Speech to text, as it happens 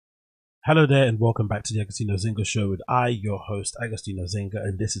Hello there and welcome back to the AgostinhoZinga show with your host, AgostinhoZinga,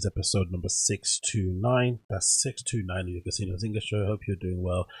 and this is episode number 629. That's 629 of the AgostinhoZinga show. I hope you're doing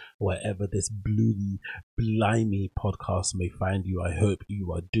well wherever this bluey, blimey podcast may find you. I hope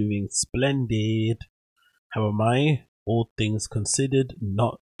you are doing splendid. How am I? All things considered,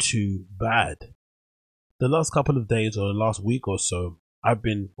 not too bad. The last couple of days or the last week or so,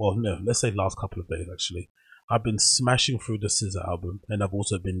 let's say last couple of days actually, I've been smashing through the SZA album, and I've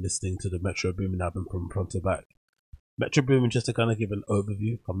also been listening to the Metro Boomin album from front to back. Metro Boomin, just to kind of give an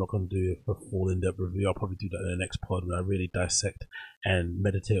overview, I'm not going to do a full in-depth review. I'll probably do that in the next pod when I really dissect and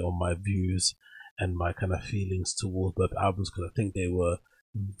meditate on my views and my kind of feelings towards both albums, because I think they were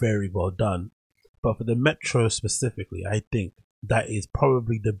very well done. But for the Metro specifically, I think that is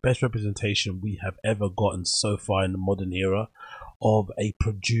probably the best representation we have ever gotten so far in the modern era of a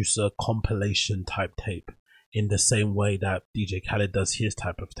producer compilation type tape, in the same way that DJ Khaled does his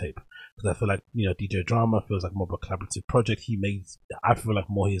type of tape. Because I feel like, DJ Drama feels like more of a collaborative project. I feel like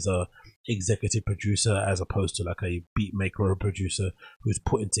more he's a executive producer as opposed to like a beat maker or a producer who's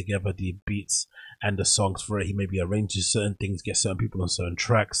putting together the beats and the songs for it. He maybe arranges certain things, gets certain people on certain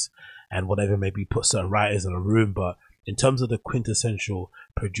tracks and whatever, maybe put certain writers in a room. But in terms of the quintessential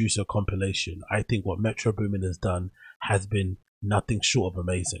producer compilation, I think what Metro Boomin has done has been nothing short of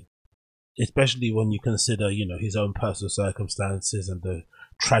amazing. Especially when you consider, his own personal circumstances and the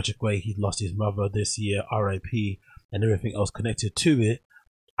tragic way he lost his mother this year, RIP, and everything else connected to it.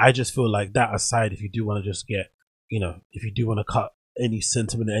 I just feel like that aside, if you do want to just get, if you do want to cut any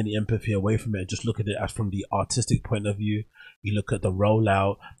sentiment or any empathy away from it and just look at it as from the artistic point of view, you look at the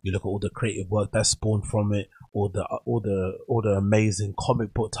rollout, you look at all the creative work that spawned from it, all the amazing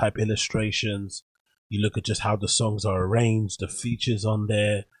comic book type illustrations, you look at just how the songs are arranged, the features on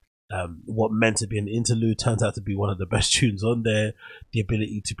there, what meant to be an interlude turns out to be one of the best tunes on there. The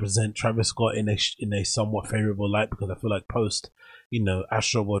ability to present Travis Scott in a somewhat favorable light, because I feel like post,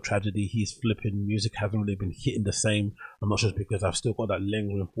 Astro World tragedy, his flipping music hasn't really been hitting the same. I'm not sure it's because I've still got that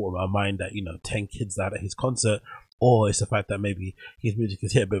lingering thought in my mind that 10 kids died at his concert, or it's the fact that maybe his music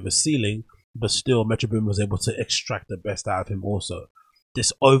has hit a bit of a ceiling, but still Metro Boomin was able to extract the best out of him. Also,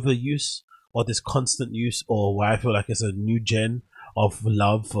 this overuse or this constant use, or why I feel like it's a new gen of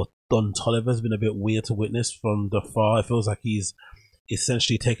love for Don Toliver has been a bit weird to witness from the far. It feels like he's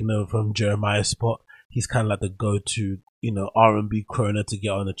essentially taken over from Jeremiah's spot. He's kind of like the go-to, R&B crooner to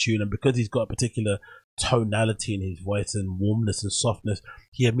get on a tune, and because he's got a particular tonality in his voice and warmness and softness,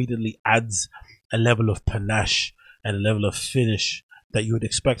 he immediately adds a level of panache and a level of finish that you would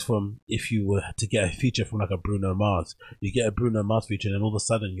expect from if you were to get a feature from like a Bruno Mars. You get a Bruno Mars feature and then all of a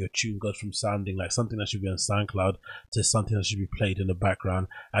sudden your tune goes from sounding like something that should be on SoundCloud to something that should be played in the background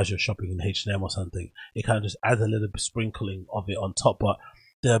as you're shopping in H&M or something. It kind of just adds a little bit sprinkling of it on top. But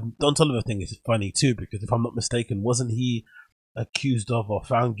the Don Toliver thing is funny too, because if I'm not mistaken, wasn't he accused of or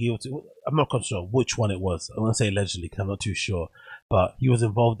found guilty? I'm not quite sure which one it was. I want to say allegedly because I'm not too sure. But he was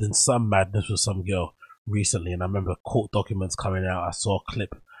involved in some madness with some girl recently, and I remember court documents coming out. I saw a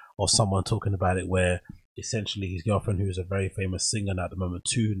clip of someone talking about it where essentially his girlfriend, who is a very famous singer now at the moment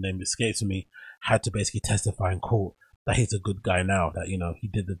too, name escapes me, had to basically testify in court that he's a good guy now, that he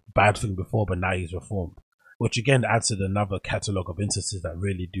did the bad thing before but now he's reformed, which again adds to another catalogue of instances that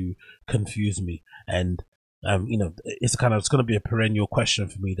really do confuse me. And it's going to be a perennial question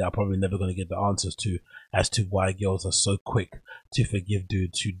for me that I'm probably never going to get the answers to, as to why girls are so quick to forgive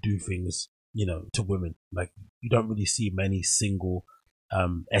dudes who do things to women. Like, you don't really see many single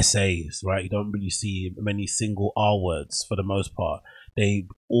essays, right? You don't really see many single R words for the most part. They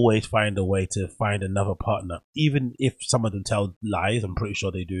always find a way to find another partner. Even if some of them tell lies, I'm pretty sure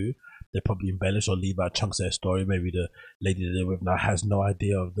they do. They probably embellish or leave out chunks of their story. Maybe the lady that they're with now has no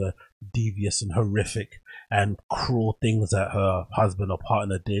idea of the devious and horrific and cruel things that her husband or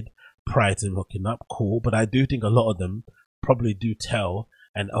partner did prior to hooking up. Cool. But I do think a lot of them probably do tell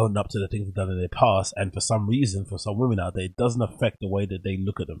and own up to the things they've done in their past, and for some reason, for some women out there, it doesn't affect the way that they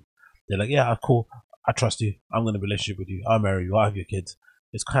look at them. They're like, yeah, cool, I trust you, I'm going to be in a relationship with you, I'll marry you, I'll have your kids.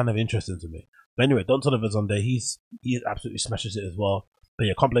 It's kind of interesting to me. But anyway, Don Toliver's on there, he absolutely smashes it as well. But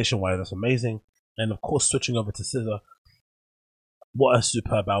yeah, compilation wise, that's amazing. And of course, switching over to SZA, what a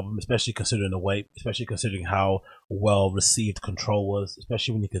superb album, especially considering the weight, especially considering how well received Control was,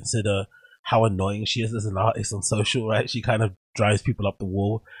 especially when you consider how annoying she is as an artist on social, right? She kind of drives people up the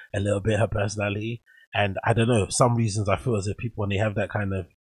wall a little bit, her personality. And I don't know, for some reasons I feel as if people, when they have that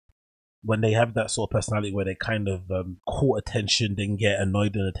sort of personality where they kind of court attention, then get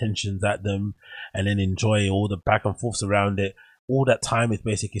annoyed and attentions at them and then enjoy all the back and forths around it, all that time is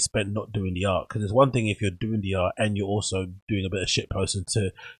basically spent not doing the art. Because it's one thing if you're doing the art and you're also doing a bit of shit posting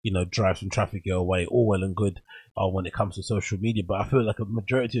to, you know, drive some traffic your way, all well and good when it comes to social media. But I feel like a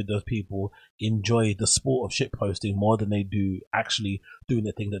majority of those people enjoy the sport of shit posting more than they do actually doing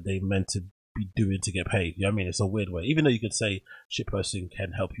the thing that they meant to be doing to get paid. You know what I mean? It's a weird way. Even though you could say shit posting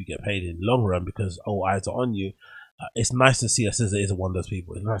can help you get paid in the long run because all eyes are on you, it's nice to see that SZA is one of those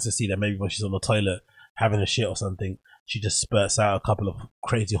people. It's nice to see that maybe when she's on the toilet having a shit or something, she just spurts out a couple of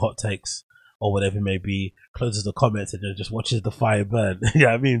crazy hot takes or whatever it may be, closes the comments and then just watches the fire burn. You know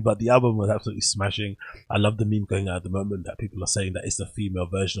what I mean? But the album was absolutely smashing. I love the meme going out at the moment that people are saying that it's the female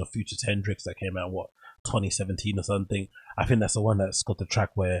version of Future's Hendrix that came out, 2017 or something. I think that's the one that's got the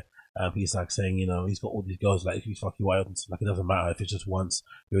track where he's like saying, you know, he's got all these girls, like if he's fucking wild, like it doesn't matter if it's just once,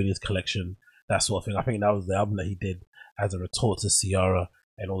 you're in his collection, that sort of thing. I think that was the album that he did as a retort to Ciara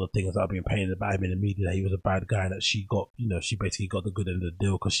and all the things that are being painted about him in the media, that he was a bad guy and that she got, you know, she basically got the good end of the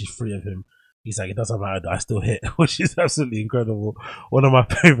deal because she's free of him. He's like, it doesn't matter that I still hit, which is absolutely incredible. One of my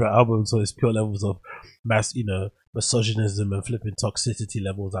favorite albums, so it's pure levels of mass, you know, misogynism and flipping toxicity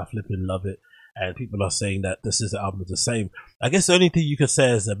levels. I flipping love it. And people are saying that this is the album is the same. I guess the only thing you could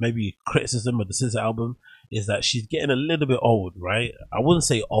say is that maybe criticism of the SZA album is that she's getting a little bit old, right? I wouldn't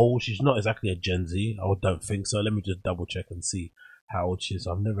say old. She's not exactly a Gen Z. I don't think so. Let me just double check and see how old she is.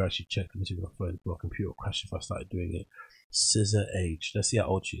 I've never actually checked. Let me see if my computer will crash if I started doing it. SZA age. Let's see how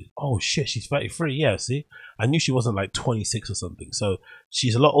old she is. Oh shit, she's 33. Yeah, see? I knew she wasn't like 26 or something. So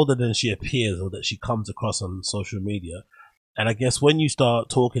she's a lot older than she appears or that she comes across on social media. And I guess when you start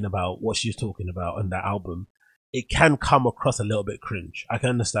talking about what she's talking about on that album, it can come across a little bit cringe. I can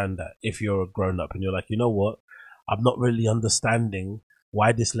understand that if you're a grown up and you're like, you know what? I'm not really understanding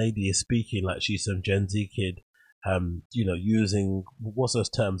why this lady is speaking like she's some Gen Z kid, you know, using, what's those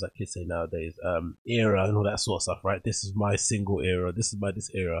terms that kids say nowadays? Era and all that sort of stuff, right? This is my single era. This is my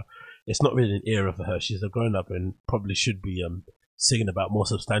this era. It's not really an era for her. She's a grown up and probably should be singing about more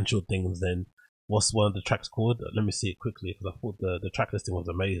substantial things than what's one of the tracks called? Let me see it quickly because I thought the track listing was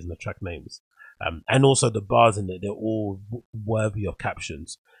amazing, the track names. And also the bars in it, they're all worthy of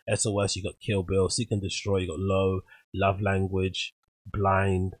captions. SOS, you got Kill Bill, Seek and Destroy, you got Low, Love Language,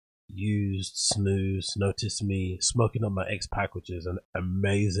 Blind, Used, Snooze, Notice Me, Smoking on My Ex Pack, which is an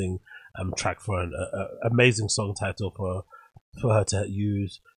amazing track for an amazing song title for her to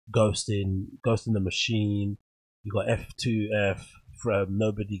use. Ghost in the Machine, you got F2F from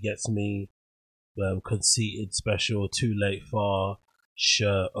Nobody Gets Me, Conceited, Special, Too Late, Far,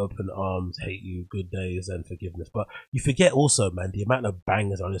 Shirt, Open Arms, Hate You, Good Days, and Forgiveness. But you forget also, man, the amount of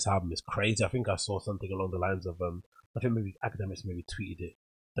bangers on this album is crazy. I think I saw something along the lines of I think maybe Academics maybe tweeted it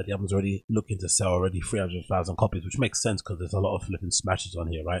that the album's already looking to sell already 300,000 copies, which makes sense because there's a lot of flipping smashes on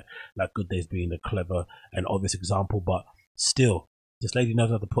here, right? Like Good Days being a clever and obvious example, but still, this lady knows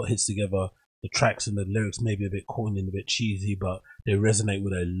how to put hits together. The tracks and the lyrics may be a bit corny and a bit cheesy, but they resonate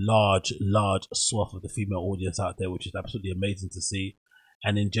with a large swath of the female audience out there, which is absolutely amazing to see.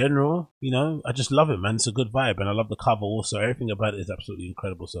 And in general, you know, I just love it, man. It's a good vibe, and I love the cover also. Everything about it is absolutely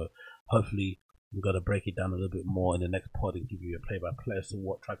incredible. So hopefully I'm going to break it down a little bit more in the next pod and give you a play-by-play as to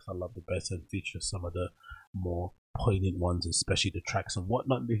what tracks I love the best and feature some of the more poignant ones, especially the tracks and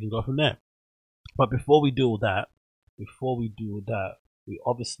whatnot. We can go from there. But before we do all that, we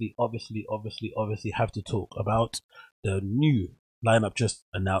obviously have to talk about the new lineup just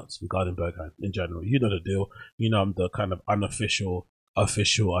announced regarding Berghain in general. You know the deal. You know I'm the kind of unofficial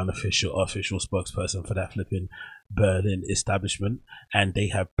spokesperson for that flipping Berlin establishment, and they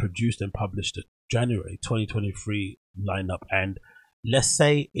have produced and published the January 2023 lineup, and let's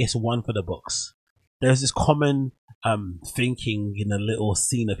say it's one for the books. There's this common thinking in a little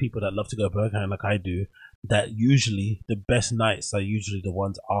scene of people that love to go Berghain like I do, that usually the best nights are usually the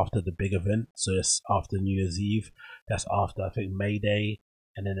ones after the big event. So it's after New Year's Eve, that's after I think May Day,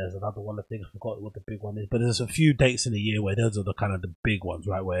 and then there's another one I think I forgot what the big one is, but there's a few dates in the year where those are the kind of the big ones,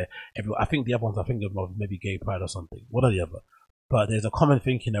 right? Where I think the other ones I think of maybe Gay Pride or something, one or the other. But there's a common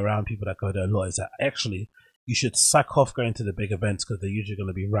thinking around people that go there a lot is that actually you should sack off going to the big events because they're usually going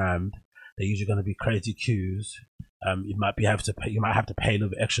to be rammed. They're usually going to be crazy queues. You might have to pay a little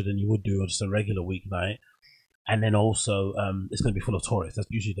bit extra than you would do on just a regular weeknight. And then also, it's going to be full of tourists. That's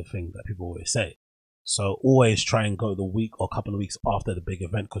usually the thing that people always say. So always try and go the week or a couple of weeks after the big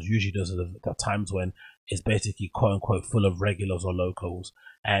event, because usually those are the times when it's basically quote unquote full of regulars or locals,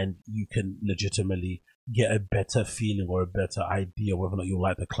 and you can legitimately get a better feeling or a better idea whether or not you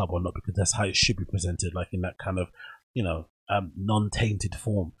like the club or not, because that's how it should be presented, like in that kind of, you know, non-tainted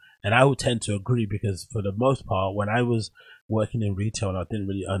form. And I would tend to agree, because for the most part, when I was working in retail and I didn't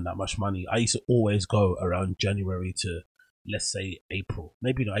really earn that much money, I used to always go around January to let's say April,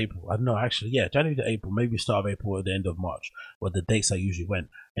 maybe not April. I don't know, actually, yeah, January to April, maybe start of April or the end of March, were the dates I usually went.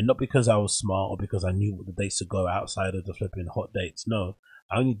 And not because I was smart or because I knew what the dates to go outside of the flipping hot dates. No,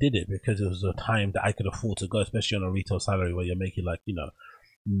 I only did it because it was a time that I could afford to go, especially on a retail salary where you're making like,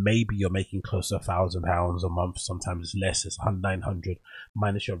 maybe you're making close to £1,000 a month. Sometimes it's less. It's 900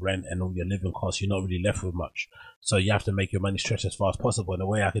 minus your rent and all your living costs. You're not really left with much. So you have to make your money stretch as far as possible. And the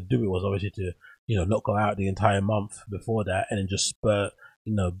way I could do it was obviously to, not go out the entire month before that and then just blow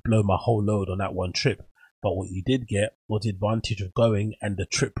my whole load on that one trip. But what you did get was the advantage of going, and the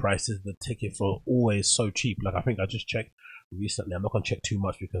trip prices, the tickets were always so cheap. Like, I think I just checked recently. I'm not going to check too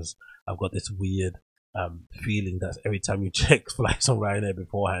much because I've got this weird feeling that every time you check flights on Ryanair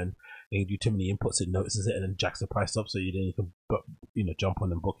beforehand and you do too many inputs, it notices it and then jacks the price up, so you can jump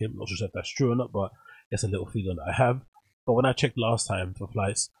on and book it. I'm not sure if that's true or not, but it's a little feeling that I have. But when I checked last time for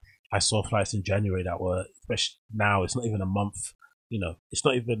flights, I saw flights in January that were, especially now, it's not even a month. It's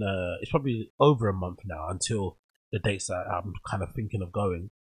not even it's probably over a month now until the dates that I'm kind of thinking of going.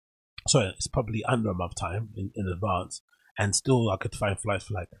 So it's probably under a month time in advance, and still I could find flights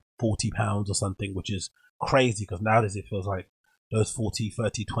for like £40 or something, which is crazy because nowadays it feels like those 40,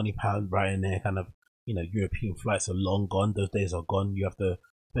 30, £20 Ryanair kind of European flights are long gone. Those days are gone. You have to,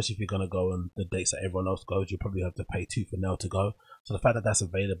 especially if you're going to go on the dates that everyone else goes, you probably have to pay tooth and nail to go. So the fact that that's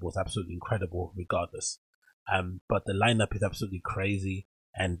available is absolutely incredible regardless. But the lineup is absolutely crazy,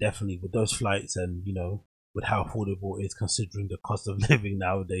 and definitely with those flights and with how affordable it is considering the cost of living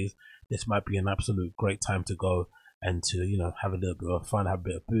nowadays, this might be an absolute great time to go and to have a little bit of fun, have a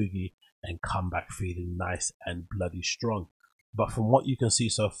bit of boogie, and come back feeling nice and bloody strong. But from what you can see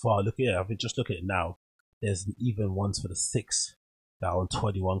so far, look here, just look at it now. There's even ones for the 6 that are on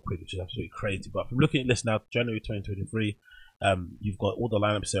 21 quid, which is absolutely crazy. But from looking at this now, January 2023, you've got all the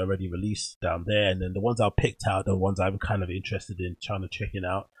lineups that are already released down there, and then the ones I picked out, the ones I'm kind of interested in trying to check it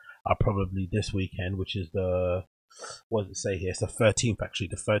out, are probably this weekend, which is what does it say here? It's the 13th, actually,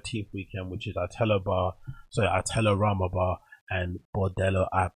 the 13th weekend, which is Artello Rama Bar and Bordello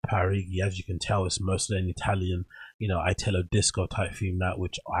a Parigi. As you can tell, it's mostly an Italian, Italo disco type theme, that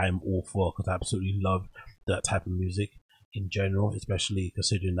which I'm all for because I absolutely love that type of music in general, especially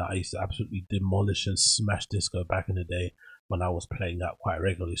considering that I used to absolutely demolish and smash disco back in the day when I was playing that quite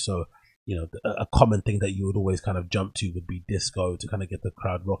regularly. So a common thing that you would always kind of jump to would be disco to kind of get the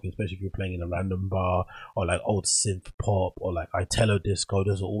crowd rocking, especially if you're playing in a random bar or like old synth pop or like Italo disco.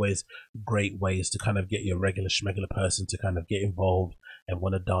 Those are always great ways to kind of get your regular schmegular person to kind of get involved and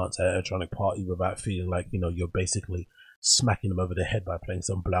want to dance at an electronic party without feeling like you're basically smacking them over the head by playing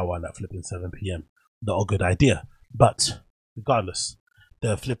some blower at flipping 7 p.m. Not a good idea. But regardless,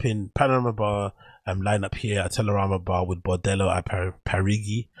 the flipping Panorama Bar lineup here at Telerama Bar with Bordello a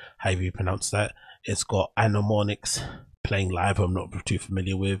Parigi, however you pronounce that. It's got Anomonics playing live, who I'm not too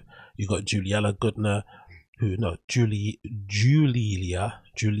familiar with. You got Juliela Gutner, Julilia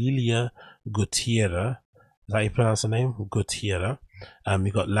Gutierrez. Is that how you pronounce her name? Gutierrez.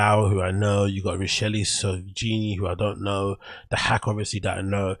 You got Lau, who I know. You got Richeli Sogini, who I don't know. The Hack, obviously, that I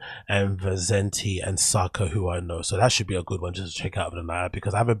know. And Vazenti and Saka, who I know. So that should be a good one just to check out of the night,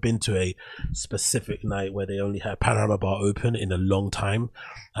 because I haven't been to a specific night where they only have Panorama Bar open in a long time.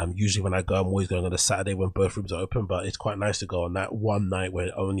 Usually when I go, I'm always going on a Saturday when both rooms are open, but it's quite nice to go on that one night where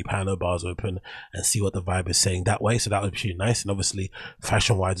only Panorama Bar is open and see what the vibe is saying that way. So that would be nice. And obviously,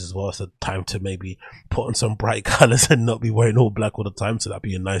 fashion-wise as well, it's a time to maybe put on some bright colors and not be wearing all black all the time, so that'd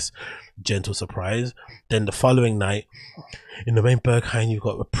be a nice gentle surprise. Then the following night in the main Berghain, you've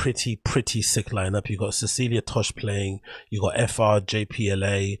got a pretty sick lineup. You got Cecilia Tosh playing, you got FR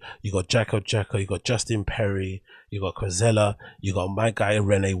JPLA, you got Jacko, you got Justin Perry, you got Cozella, you got my guy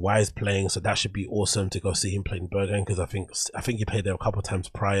Rene Wise playing. So that should be awesome to go see him playing Berghain, because I think he played there a couple of times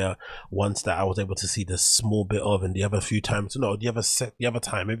prior. Once that I was able to see the small bit of, and the other few times, no, the other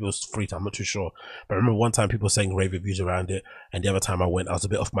time, maybe it was 3 times, I'm not too sure, but I remember one time people saying rave reviews around it, and the other time I went, I was a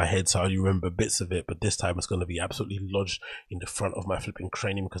bit off my head, so I only remember bits of it. But this time it's going to be absolutely lodged in the front of my flipping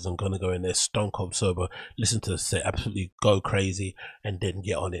cranium, because I'm going to go in there stone cold sober, listen to the set, absolutely go crazy, and then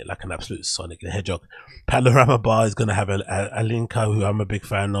get on it like an absolute Sonic the Hedgehog. Panorama Bar is going to have Alinka, who I'm a big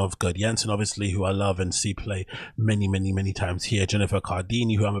fan of, Gerd Jansen, obviously, who I love and see play many times here, Jennifer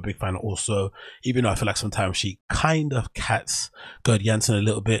Cardini, who I'm a big fan of also, even though I feel like sometimes she kind of cats Gerd Jansen a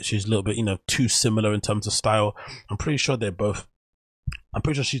little bit. She's a little bit, too similar in terms of style. I'm pretty sure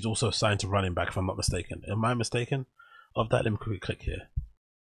she's also signed to Running Back, if I'm not mistaken. Am I mistaken of that? Let me quickly click here.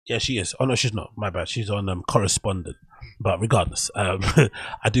 Yeah, she is. Oh no, she's not. My bad. She's on correspondent. But regardless,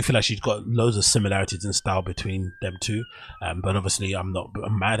 I do feel like she's got loads of similarities in style between them two. But obviously, I'm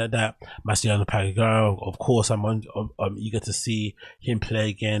mad at that. Massimiliano Pagaro, of course, I'm eager to see him play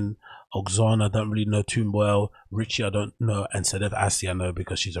again. Oxon, I don't really know too well. Richie, I don't know. And Sedef Assi, I know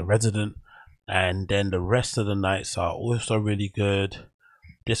because she's a resident. And then the rest of the nights are also really good.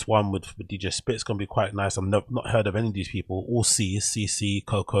 This one with DJ Spit's gonna be quite nice. I've not heard of any of these people. All C's, CC,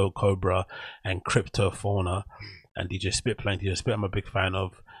 Coco, Cobra, and Crypto Fauna. And DJ Spit playing. DJ Spit I'm a big fan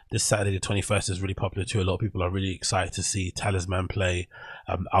of. This Saturday the 21st is really popular too. A lot of people are really excited to see Talisman play.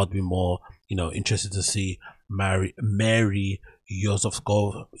 I'd be more, interested to see Mary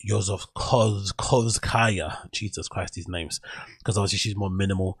Kozkaya, Jesus Christ, these names, because obviously she's more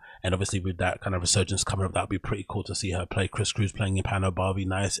minimal, and obviously with that kind of resurgence coming up, that'd be pretty cool to see her play. Chris Cruz playing in Pano Barbie,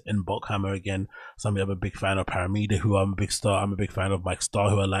 nice. In Bockhammer again, somebody I'm a big fan of. Paramida, who I'm a big fan of. Mike Starr,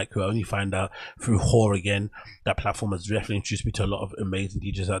 who I only find out through Whore again. That platform has definitely introduced me to a lot of amazing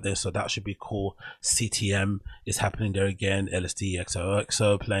DJs out there, so that should be cool. CTM is happening there again. LSD,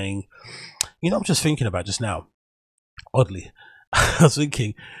 XOXO playing. I'm just thinking about just now, oddly, I was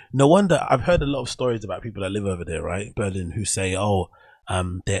thinking, no wonder I've heard a lot of stories about people that live over there, right? Berlin, who say,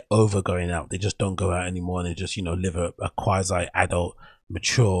 they're over going out. They just don't go out anymore, and they just, live a quasi adult,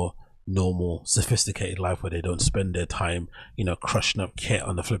 mature, normal, sophisticated life where they don't spend their time, crushing up kit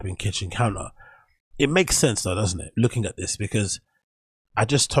on the flipping kitchen counter. It makes sense though, doesn't it? Looking at this, because I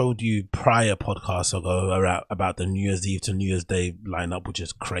just told you prior podcasts ago about the New Year's Eve to New Year's Day lineup, which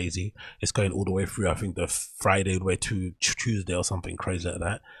is crazy. It's going all the way through, I think, the Friday all the way to Tuesday or something crazy like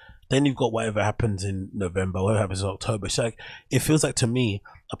that. Then you've got whatever happens in November, whatever happens in October. It's like, it feels like to me,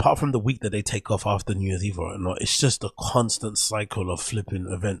 apart from the week that they take off after New Year's Eve or not, it's just a constant cycle of flipping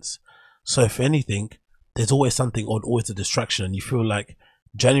events. So if anything, there's always something or always a distraction, and you feel like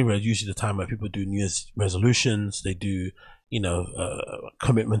January is usually the time where people do New Year's resolutions. They do,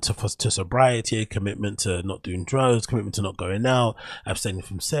 commitment to sobriety, commitment to not doing drugs, commitment to not going out, abstaining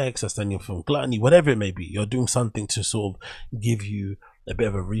from sex, abstaining from gluttony, whatever it may be. You're doing something to sort of give you a bit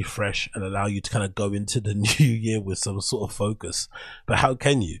of a refresh and allow you to kind of go into the new year with some sort of focus. But how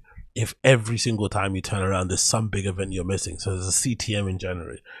can you if every single time you turn around there's some big event you're missing? So there's a CTM in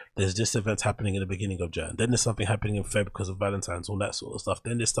January, there's just events happening in the beginning of Jan, then there's something happening in Feb because of Valentine's, all that sort of stuff,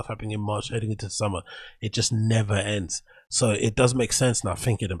 then there's stuff happening in March heading into summer. It just never ends. So it does make sense now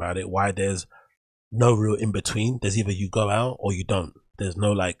thinking about it, why there's no real in between. There's either you go out or you don't. There's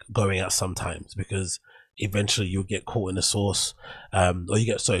no like going out sometimes, because eventually you'll get caught in the sauce, or you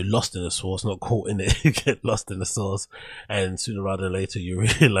get lost in the sauce, not caught in it. You get lost in the sauce, and sooner rather than later you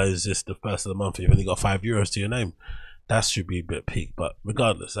realize just the first of the month you've only got €5 to your name. That should be a bit peak. But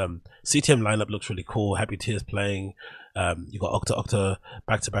regardless, CTM lineup looks really cool. Happy Tears playing. You got Octa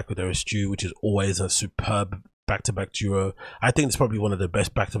back to back with Eris Stew, which is always a superb back-to-back duo. I think it's probably one of the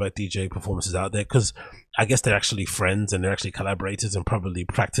best back-to-back DJ performances out there, because I guess they're actually friends and they're actually collaborators and probably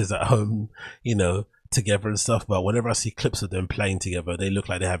practice at home, together and stuff. But whenever I see clips of them playing together, they look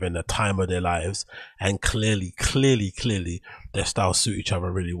like they're having a time of their lives, and clearly their styles suit each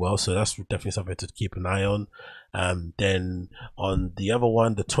other really well. So that's definitely something to keep an eye on. Then on the other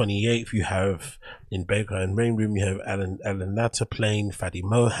one, the 28th, you have in Berghain Rain Room, you have Alan Natter playing, Fadi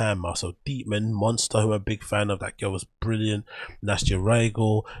Mohan, Marcel Dietman, Monster, who I'm a big fan of, that girl was brilliant, Nastya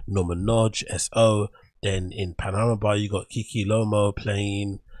Reigel, Norman Nodge, SO. Then in Panorama Bar, you got Kiki Lomo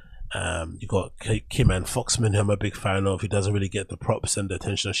playing. You got Kim Ann Foxman, who I'm a big fan of, who doesn't really get the props and the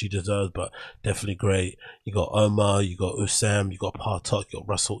attention that she deserves, but definitely great. You got Omar, you got Usam, you got Partok, you got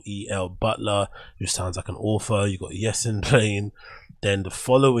Russell E.L. Butler, who sounds like an author. You got Yesin playing. Then the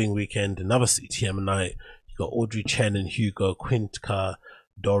following weekend, another CTM night, you got Audrey Chen and Hugo Quintka,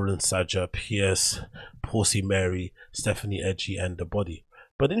 Doran Saja, Pierce, Porcy Mary, Stephanie Edgy, and The Body.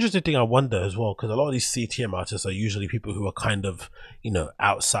 But the interesting thing I wonder as well, because a lot of these CTM artists are usually people who are kind of,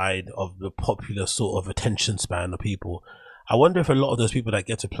 outside of the popular sort of attention span of people. I wonder if a lot of those people that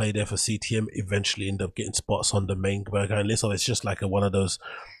get to play there for CTM eventually end up getting spots on the main Berghain list, or it's just like one of those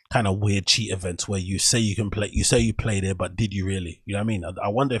kind of weird cheat events where you say you can play, you say you play there, but did you really? You know what I mean? I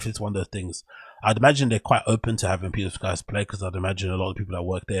wonder if it's one of those things. I'd imagine they're quite open to having people guys play, because I'd imagine a lot of people that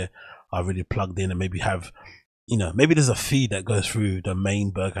work there are really plugged in and maybe have, maybe there's a feed that goes through the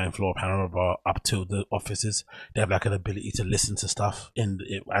main Berghain floor Panorama Bar up to the offices. They have like an ability to listen to stuff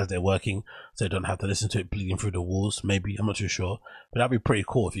as they're working, so they don't have to listen to it bleeding through the walls. Maybe, I'm not too sure, but that'd be pretty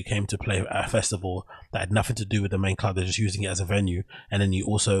cool if you came to play at a festival that had nothing to do with the main club. They're just using it as a venue, and then you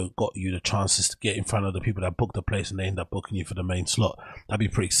also got you the chances to get in front of the people that booked the place, and they end up booking you for the main slot. That'd be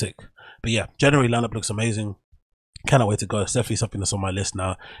pretty sick. But yeah, generally lineup looks amazing. Cannot wait to go. It's definitely something that's on my list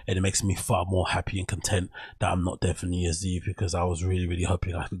now, and it makes me far more happy and content that I'm not there for New Year's Eve, because I was really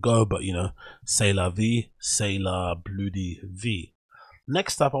hoping I could go, but you know, c'est la vie, c'est la bloody vie.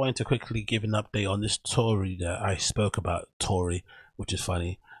 Next up, I wanted to quickly give an update on this story that I spoke about, Tory, which is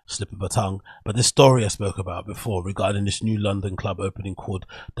funny, slip of a tongue, but this story I spoke about before regarding this new London club opening called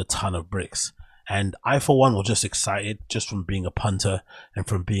the Ton of Brix. And I, for one, was just excited just from being a punter and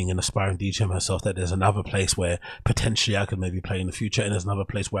from being an aspiring DJ myself, that there's another place where potentially I could maybe play in the future, and there's another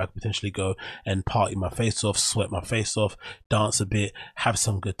place where I could potentially go and party my face off, sweat my face off, dance a bit, have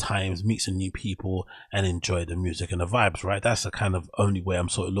some good times, meet some new people, and enjoy the music and the vibes, right? That's the kind of only way I'm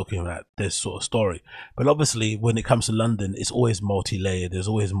sort of looking at this sort of story. But obviously, when it comes to London, it's always multi-layered. There's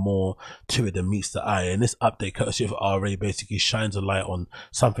always more to it than meets the eye. And this update, courtesy of RA, basically shines a light on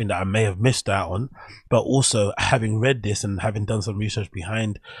something that I may have missed out on. But also, having read this and having done some research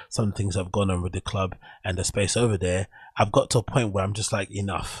behind some things that have gone on with the club and the space over there, I've got to a point where I'm just like,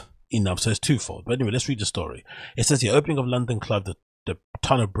 enough. So it's twofold. But anyway, let's read the story. It says the opening of London club, the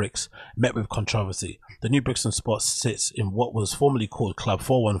Ton of Brix, met with controversy. The new Brixton spot sits in what was formerly called Club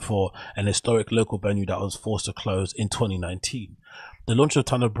 414, an historic local venue that was forced to close in 2019. The launch of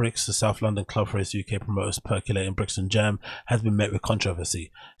Ton of Brix, the South London club for its UK promoters Percolate and Brixton Jam, has been met with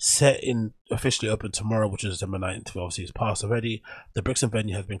controversy. Set in officially open tomorrow, which is December 9th, obviously it's passed already, the Brixton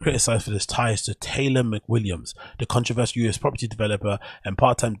venue has been criticised for its ties to Taylor McWilliams, the controversial US property developer and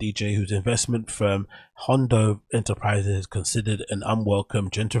part-time DJ whose investment firm Hondo Enterprises is considered an unwelcome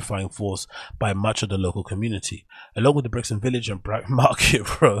gentrifying force by much of the local community. Along with the Brixton Village and Black Market,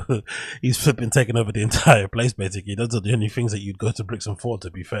 bro, he's flipping taking over the entire place basically. Those are the only things that you'd go to Brixton for, to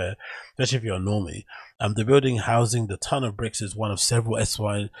be fair, especially if you're a normie. The building housing the Ton of Brix is one of several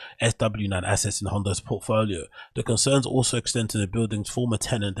SW9 assets in Hondo's portfolio. The concerns also extend to the building's former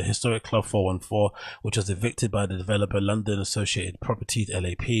tenant, the historic Club 414, which was evicted by the developer London Associated Properties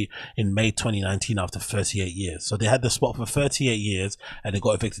LAP in May 2019 after 38 years. So they had the spot for 38 years and they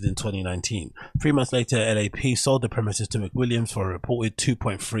got evicted in 2019. 3 months later, LAP sold the premises to McWilliams for a reported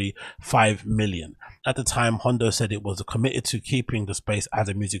 2.35 million. At the time, Hondo said it was committed to keeping the space as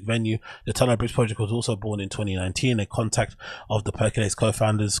a music venue. The Ton of Brix project was also born in 2019. A contact of the Percolate's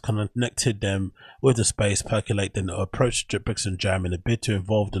co-founders connected them with the space. Percolate then approached Brixton Jam in a bid to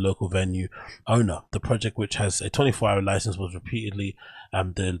involve the local venue owner. The project, which has a 24-hour license, was repeatedly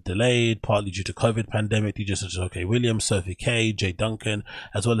delayed, partly due to COVID pandemic. DJs such as OK Williams, Sophie K, Jay Duncan,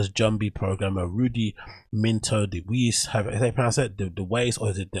 as well as Jumby programmer Rudy Minto de Weiss. Have they pronounce it the Weiss, or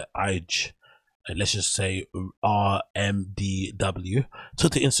is it the Ige? Let's just say RMDW,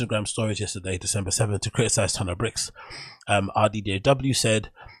 took to Instagram stories yesterday, December 7th, to criticize Ton of Brix. RDDW said,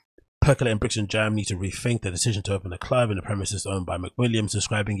 Percolate and Brixton Jam need to rethink their decision to open a club in the premises owned by McWilliams,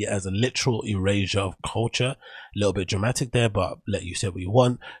 describing it as a literal erasure of culture. A little bit dramatic there, but let you say what you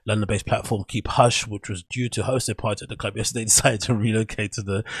want. London-based platform Keep Hush, which was due to host a party at the club yesterday, decided to relocate to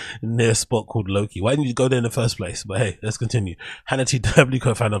the near spot called Loki. Why didn't you go there in the first place? But hey, let's continue. Hannity W,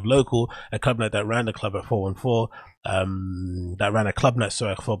 co-founder of Local, a club night that ran the club at 414, that ran a club night,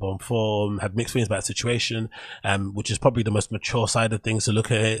 sorry, at 414, had mixed feelings about the situation, which is probably the most mature side of things to look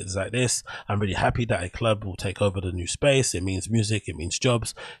at it. It's like this: I'm really happy that a club will take over the new space. It means music, it means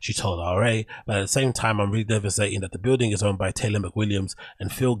jobs, she told RA. But at the same time, I'm really devastated that the building is owned by Taylor McWilliams,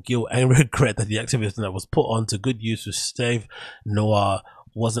 and feel guilt and regret that the activism that was put on to good use with Steve Noir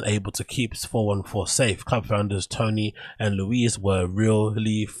wasn't able to keep 414 safe. Club founders Tony and Louise were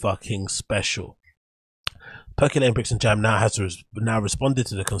really fucking special. Percolate and Brixton Jam now has responded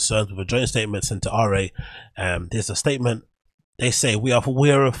to the concerns with a joint statement sent to RA. There's a statement. They say we are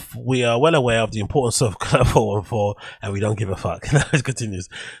well aware of the importance of Club 414 and we don't give a fuck. It continues.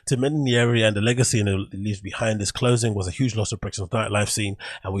 To many in the area and the legacy and it leaves behind, this closing was a huge loss of Brixton's nightlife scene,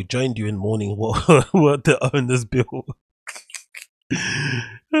 and we joined you in mourning what the owners built.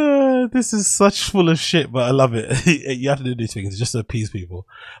 This is such full of shit, but I love it. You have to do these things just to appease people.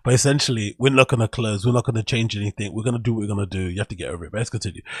 But essentially, we're not going to close. We're not going to change anything. We're going to do what we're going to do. You have to get over it. But let's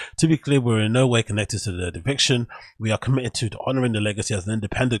continue. To be clear, we're in no way connected to the eviction. We are committed to honouring the legacy as an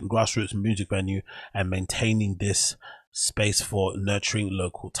independent grassroots music venue and maintaining this space for nurturing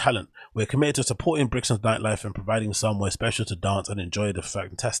local talent. We're committed to supporting Brixton's nightlife and providing somewhere special to dance and enjoy the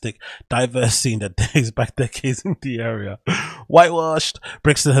fantastic, diverse scene that dates back decades in the area. Whitewashed,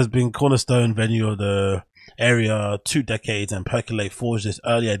 Brixton has been cornerstone venue of the area 2 decades, and Percolate forged its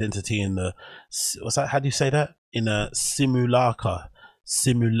early identity in the, what's that? How do you say that? In a simulacra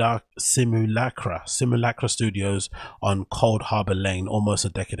Simulacra Studios on Cold Harbor Lane almost a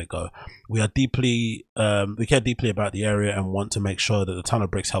decade ago. We care deeply about the area and want to make sure that the Ton of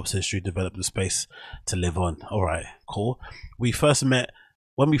Brix helps history develop the space to live on. All right, cool. We first met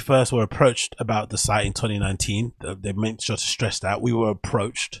when we first were approached about the site in 2019. They made sure to stress that we were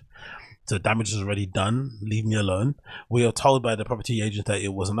approached. So damage was already done. Leave me alone. We are told by the property agent that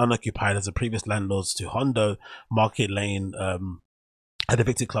it was an unoccupied as the previous landlords to Hondo Market Lane had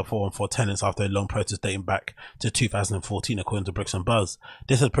evicted Club 414 tenants after a long protest dating back to 2014, according to Brix and Buzz.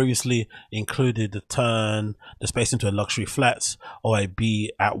 This had previously included the space into a luxury flats or a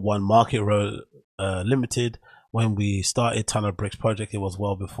B at 1 Market Road Limited. When we started Ton of Brix project, it was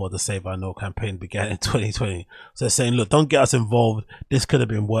well before the Save Our No campaign began in 2020. So they're saying, look, don't get us involved. This could have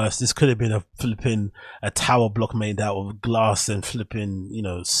been worse. This could have been a tower block made out of glass and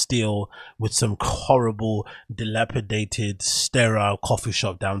steel with some horrible, dilapidated, sterile coffee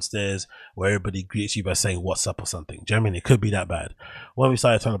shop downstairs where everybody greets you by saying what's up or something. Do you know what I mean? It could be that bad. When we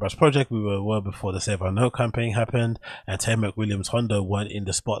started Ton of Brix project, we were well before the Save Our No campaign happened, and Tamek Williams Hondo weren't in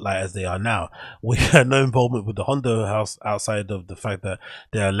the spotlight as they are now. We had no involvement with the Hondo house outside of the fact that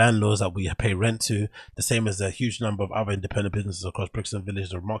there are landlords that we pay rent to, the same as a huge number of other independent businesses across Brixton Village,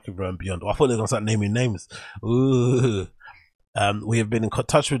 the Market Road and beyond. I thought they were going to start naming names. Ooh. We have been in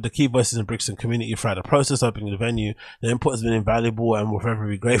touch with the key voices in Brixton community throughout the process of opening the venue. The input has been invaluable and we're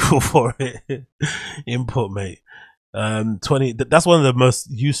very grateful for it. Input, mate. 20, that's one of the most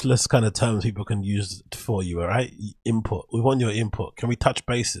useless kind of terms people can use for you, all right? Input. We want your input. Can we touch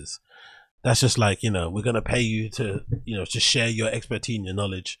bases? That's just like, we're going to pay you to, to share your expertise and your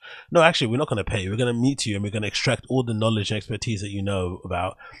knowledge. No, actually, we're not going to pay you. We're going to meet you and we're going to extract all the knowledge and expertise that you know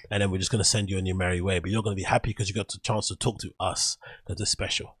about. And then we're just going to send you on your merry way. But you're going to be happy because you got the chance to talk to us because it's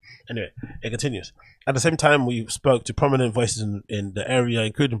special. Anyway, it continues. At the same time, we spoke to prominent voices in the area,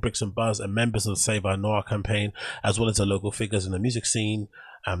 including Brix and Buzz and members of the Save Our Noah campaign, as well as the local figures in the music scene.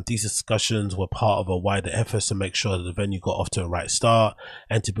 These discussions were part of a wider effort to make sure that the venue got off to a right start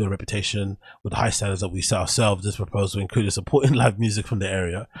and to build a reputation with the high standards that we set ourselves. This proposal included supporting live music from the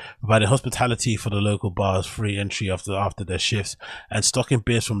area, providing hospitality for the local bars, free entry after their shifts, and stocking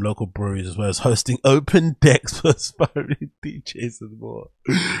beers from local breweries, as well as hosting open decks for aspiring DJs and more.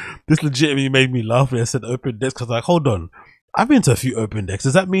 This legitimately made me laugh when I said open decks, because like, hold on. I've been to a few open decks.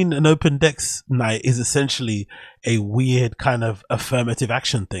 Does that mean an open decks night is essentially a weird kind of affirmative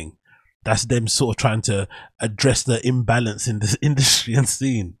action thing? That's them sort of trying to address the imbalance in this industry and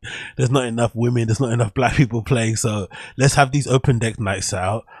scene. There's not enough women, there's not enough black people playing, so let's have these open deck nights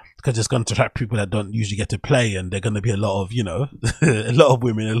out, because it's going to attract people that don't usually get to play, and they're going to be a lot of, a lot of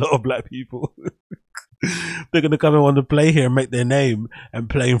women, a lot of black people. They're going to come and want to play here and make their name and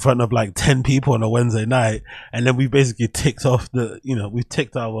play in front of like 10 people on a Wednesday night. And then we basically ticked off we've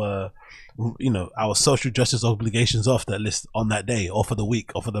ticked our, our social justice obligations off that list on that day, or for the week,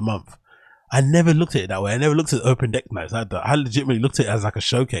 or for the month. I never looked at it that way. I never looked at open deck nights. I legitimately looked at it as like a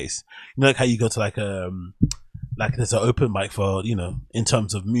showcase. Like how you go to like there's an open mic for, in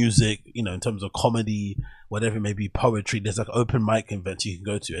terms of music, in terms of comedy, whatever it may be, poetry, there's like open mic events you can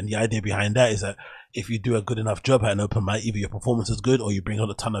go to. And the idea behind that is that if you do a good enough job at an open mic, either your performance is good or you bring on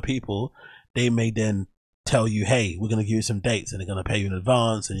a ton of people, they may then tell you, hey, we're going to give you some dates, and they're going to pay you in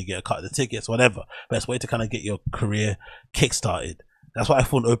advance and you get a cut of the tickets, whatever. Best way to kind of get your career kick-started. That's what I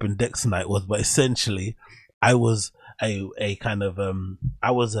thought open decks night was. But essentially, I was a kind of an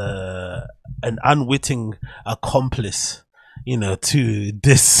unwitting accomplice, to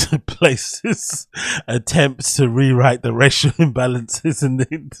this place's attempts to rewrite the racial imbalances in the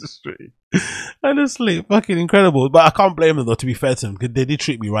industry. Honestly, fucking incredible. But I can't blame them though, to be fair to them, because they did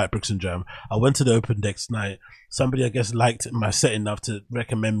treat me right, Brix and Jam. I went to the open decks night. Somebody, I guess, liked my set enough to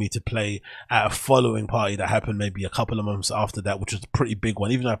recommend me to play at a following party that happened maybe a couple of months after that, which was a pretty big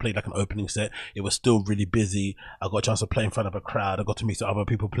one. Even though I played like an opening set, it was still really busy. I got a chance to play in front of a crowd. I got to meet some other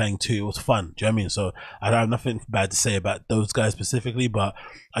people playing too. It was fun. Do you know what I mean? So I don't have nothing bad to say about those guys specifically, but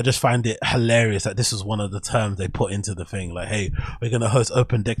I just find it hilarious that this is one of the terms they put into the thing. Like, hey, we're going to host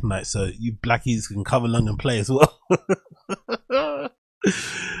open deck night, so you blackies can come along and play as well.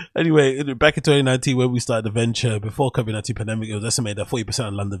 Anyway, back in 2019, when we started the venture, before COVID-19 pandemic, it was estimated that 40%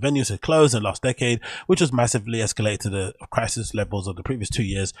 of London venues had closed in the last decade, which was massively escalated to the crisis levels of the previous 2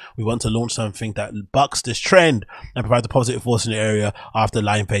 years. We want to launch something that bucks this trend and provides a positive force in the area after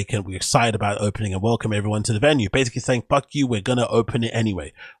lying vacant. We're excited about opening and welcome everyone to the venue. Basically saying, fuck you, we're going to open it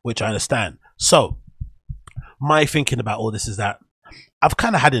anyway, which I understand. So, my thinking about all this is that I've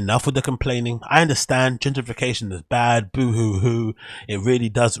kind of had enough with the complaining. I understand gentrification is bad, boo hoo hoo. It really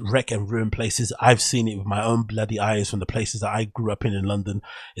does wreck and ruin places. I've seen it with my own bloody eyes from the places that I grew up in London,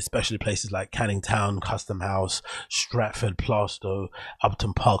 especially places like Canning Town, Custom House, Stratford, Plaistow,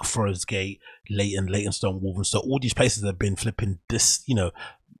 Upton Park, Forest Gate, Leytonstone, Walthamstow. All these places have been flipping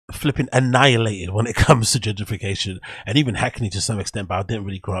annihilated when it comes to gentrification, and even Hackney to some extent, but I didn't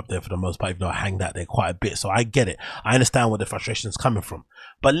really grow up there for the most part, even though I hanged out there quite a bit. So I get it. I understand where the frustration is coming from.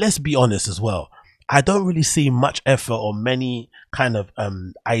 But let's be honest as well. I don't really see much effort or many kind of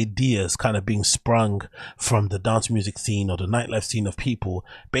ideas kind of being sprung from the dance music scene or the nightlife scene of people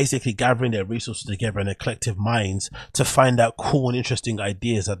basically gathering their resources together in their collective minds to find out cool and interesting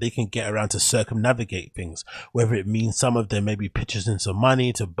ideas that they can get around to circumnavigate things, whether it means some of them maybe pitches in some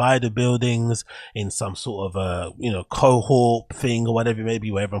money to buy the buildings in some sort of a cohort thing or whatever it may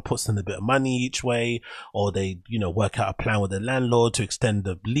be, where everyone puts in a bit of money each way, or they work out a plan with the landlord to extend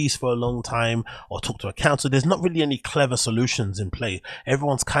the lease for a long time, or talk to a council. There's not really any clever solutions in play.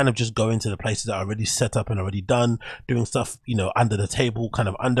 Everyone's kind of just going to the places that are already set up and already done, doing stuff under the table, kind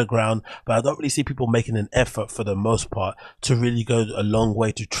of underground. But I don't really see people making an effort for the most part to really go a long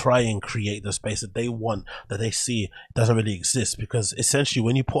way to try and create the space that they want, that they see doesn't really exist. Because essentially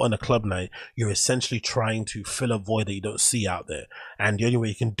when you put on a club night, you're essentially trying to fill a void that you don't see out there, and the only way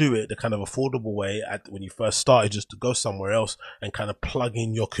you can do it, the kind of affordable way when you first start, is just to go somewhere else and kind of plug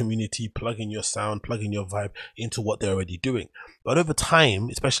in your community, plug in your sound, plug in your vibe into what they're already doing. But over time,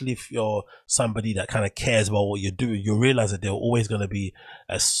 especially if you're somebody that kind of cares about what you're doing, you realize that there's always going to be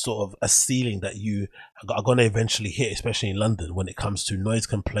a sort of a ceiling that you are going to eventually hit, especially in London, when it comes to noise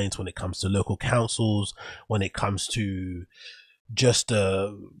complaints, when it comes to local councils, when it comes to just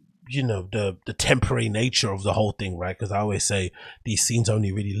the temporary nature of the whole thing, right? Because I always say these scenes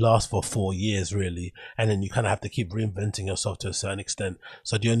only really last for 4 years, really, and then you kind of have to keep reinventing yourself to a certain extent.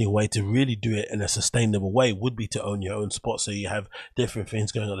 So the only way to really do it in a sustainable way would be to own your own spot, so you have different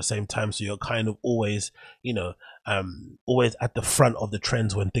things going on at the same time, so you're kind of always always at the front of the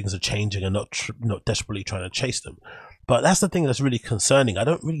trends when things are changing, and not desperately trying to chase them. But that's the thing that's really concerning. I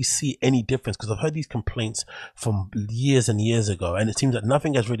don't really see any difference, because I've heard these complaints from years and years ago, and it seems that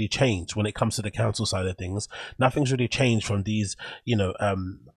nothing has really changed when it comes to the council side of things. Nothing's really changed from these,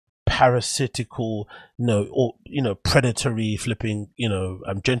 parasitical, predatory flipping,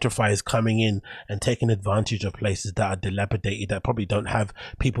 gentrifiers coming in and taking advantage of places that are dilapidated, that probably don't have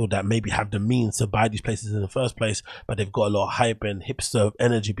people that maybe have the means to buy these places in the first place, but they've got a lot of hype and hipster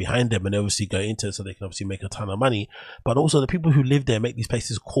energy behind them, and they obviously go into it so they can obviously make a ton of money. But also the people who live there, make these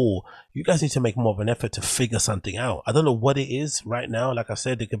places cool. You guys need to make more of an effort to figure something out. I don't know what it is right now. Like I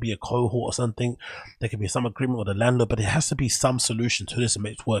said, there could be a cohort or something, there could be some agreement with the landlord, but there has to be some solution to this to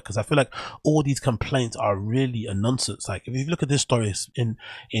make it work. Because I feel like all these complaints are really a nonsense. Like, if you look at this story in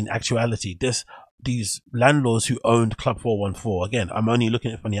actuality, these landlords who owned Club 414, again, I'm only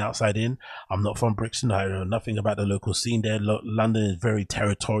looking at it from the outside in. I'm not from Brixton. I know nothing about the local scene there. London is very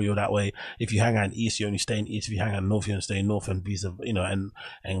territorial that way. If you hang out in East, you only stay in East. If you hang out in North, you only stay in North, and visa,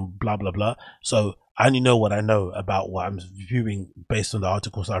 and blah blah blah. So I only know what I know about what I'm viewing based on the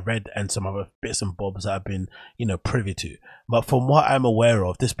articles I've read and some other bits and bobs that I've been, privy to. But from what I'm aware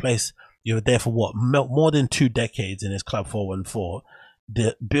of, this place, you were there for what, more than 2 decades in this Club 414.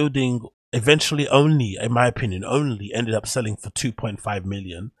 The building eventually only, in my opinion, only ended up selling for 2.5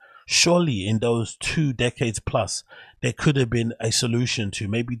 million. Surely in those 2 decades plus, there could have been a solution to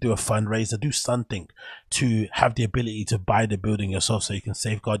maybe do a fundraiser, do something to have the ability to buy the building yourself, so you can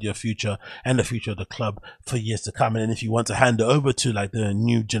safeguard your future and the future of the club for years to come. And then if you want to hand it over to like the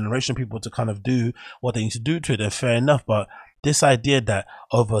new generation people to kind of do what they need to do to it, then fair enough. But this idea that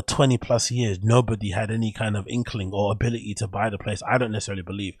over 20 plus years, nobody had any kind of inkling or ability to buy the place, I don't necessarily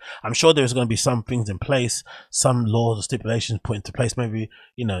believe. I'm sure there's going to be some things in place, some laws or stipulations put into place, maybe,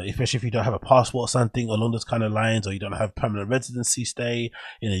 especially if you don't have a passport or something along those kind of lines, or you don't have permanent residency stay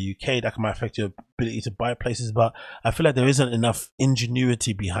in the UK, that might affect your ability to buy places. But I feel like there isn't enough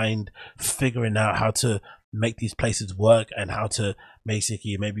ingenuity behind figuring out how to make these places work, and how to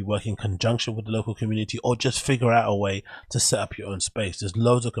basically maybe work in conjunction with the local community, or just figure out a way to set up your own space. There's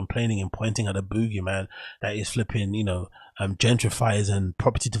loads of complaining and pointing at a boogeyman that is flipping, gentrifiers and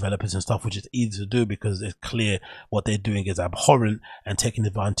property developers and stuff, which is easy to do because it's clear what they're doing is abhorrent and taking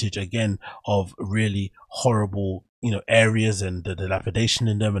advantage again of really horrible areas and the dilapidation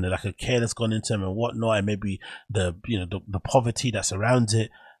in them, and the lack of care that's gone into them and whatnot, and maybe the poverty that surrounds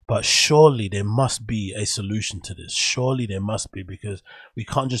it. But surely there must be a solution to this. Surely there must be, because we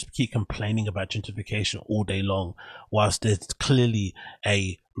can't just keep complaining about gentrification all day long, whilst there's clearly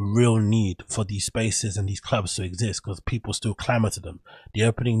a real need for these spaces and these clubs to exist, because people still clamor to them. The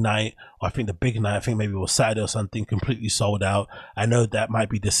opening night, or I think the big night, I think maybe it was Saturday or something, completely sold out. I know that might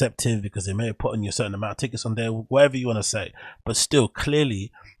be deceptive because they may have put in a certain amount of tickets on there, whatever you want to say, but still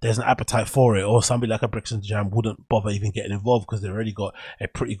clearly there's an appetite for it. Or somebody like a Brix and Jam wouldn't bother even getting involved because they've already got a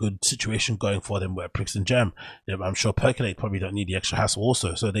pretty good situation going for them with Brix and Jam. I'm sure Percolate probably don't need the extra hassle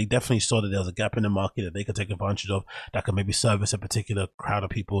also. So they definitely saw that there was a gap in the market that they could take advantage of, that could maybe service a particular crowd of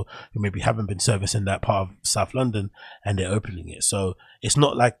people who maybe haven't been serviced in that part of South London, and they're opening it. So it's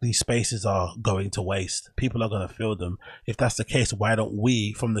not like these spaces are going to waste. People are going to fill them. If that's the case, why don't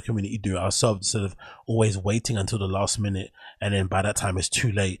we from the community do it ourselves instead of always waiting until the last minute, and then by that time it's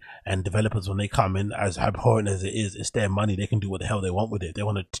too late, and developers, when they come in, as abhorrent as it is, it's their money, they can do what the hell they want with it. They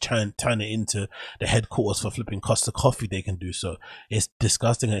want to turn it into the headquarters for flipping Costa Coffee, they can do so. It's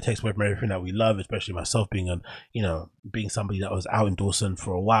disgusting, and it takes away from everything that we love, especially myself being being somebody that was out in Dawson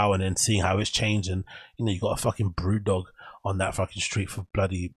for a while and then seeing how it's changed. And you got a fucking brew dog on that fucking street for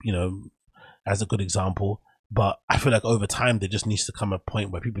bloody, as a good example. But I feel like over time there just needs to come a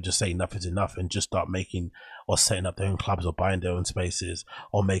point where people just say enough is enough and just start making or setting up their own clubs or buying their own spaces,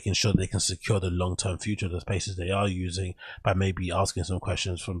 or making sure they can secure the long-term future of the spaces they are using by maybe asking some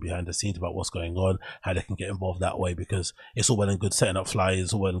questions from behind the scenes about what's going on, how they can get involved that way. Because it's all well and good setting up flyers,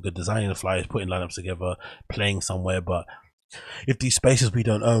 it's all well and good designing the flyers, putting lineups together, playing somewhere, but if these spaces we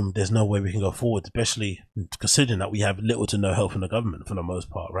don't own, there's no way we can go forward, especially considering that we have little to no help from the government for the most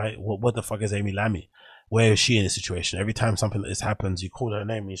part, right? What the fuck is Amy Lammy? Where is she in this situation? Every time something like this happens, you call her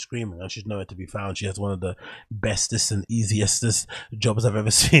name and you're screaming, and she's nowhere to be found. She has one of the bestest and easiest jobs I've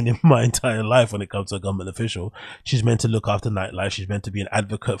ever seen in my entire life when it comes to a government official. She's meant to look after nightlife. She's meant to be an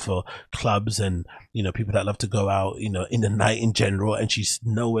advocate for clubs and, people that love to go out, in the night in general, and she's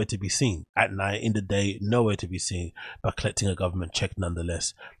nowhere to be seen. At night, in the day, nowhere to be seen, but collecting a government check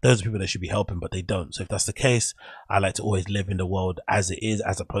nonetheless. Those are people that should be helping, but they don't. So if that's the case, I like to always live in the world as it is,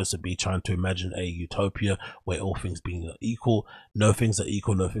 as opposed to be trying to imagine a utopia where all things being equal. No things are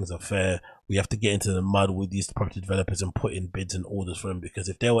equal, no things are fair. We have to get into the mud with these property developers and put in bids and orders for them, because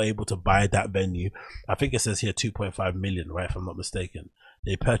if they were able to buy that venue, I think it says here 2.5 million, right, if I'm not mistaken.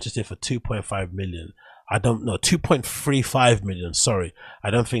 They purchased it for 2.5 million. I don't know, 2.35 million, sorry.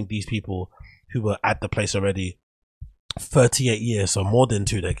 I don't think these people who were at the place already 38 years, so more than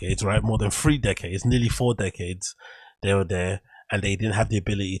 2 decades, right, more than 3 decades, nearly 4 decades, they were there, and they didn't have the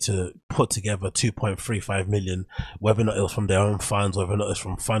ability to put together 2.35 million, whether or not it was from their own funds, whether or not it's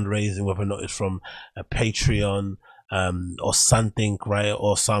from fundraising, whether or not it's from a Patreon, or something, right?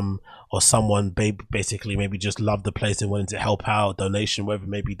 Or someone basically maybe just loved the place and wanted to help out, donation, whether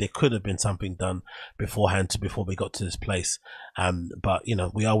maybe there could have been something done beforehand before we got to this place. But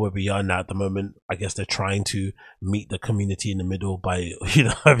we are where we are now at the moment. I guess they're trying to meet the community in the middle by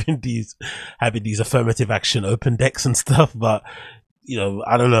having these affirmative action open decks and stuff. But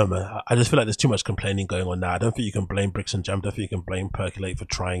I don't know, man. I just feel like there's too much complaining going on now. I don't think you can blame Brix and Jam. I don't think you can blame Percolate for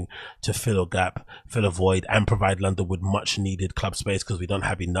trying to fill a gap, fill a void, and provide London with much needed club space, because we don't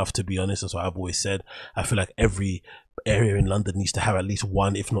have enough, to be honest. That's what I've always said. I feel like every area in London needs to have at least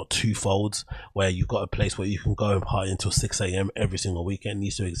one, if not 2 folds, where you've got a place where you can go and party until 6 a.m. every single weekend.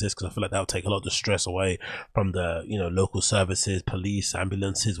 Needs to exist, because I feel like that'll take a lot of the stress away from the local services, police,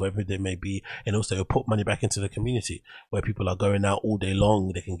 ambulances, wherever they may be, and also it'll put money back into the community where people are going out all day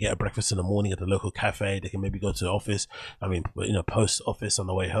long. They can get a breakfast in the morning at the local cafe. They can maybe go to the office, post office on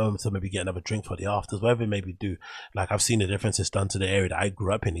the way home, so maybe get another drink for the afters, whatever it maybe do. Like, I've seen the difference it's done to the area that I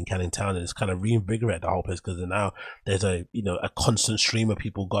grew up in Canning Town, and it's kind of reinvigorated the whole place, because now there's a constant stream of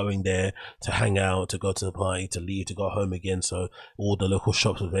people going there to hang out, to go to the party, to leave, to go home again. So all the local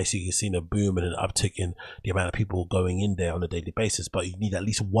shops have basically seen a boom and an uptick in the amount of people going in there on a daily basis. But you need at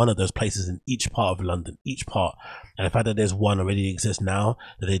least one of those places in each part of London, each part. And the fact that there's one already exists now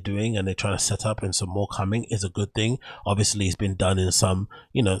that they're doing, and they're trying to set up, and some more coming, is a good thing. Obviously it's been done in some,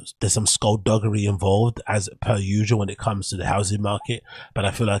 there's some skullduggery involved, as per usual when it comes to the housing market. But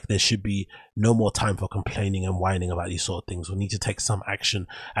I feel like there should be no more time for complaining and whining about these sort of things. We need to take some action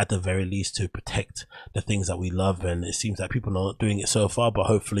at the very least to protect the things that we love, and it seems like people are not doing it so far, but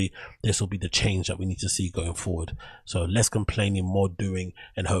hopefully this will be the change that we need to see going forward. So less complaining, more doing,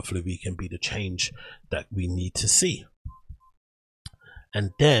 and hopefully we can be the change that we need to see.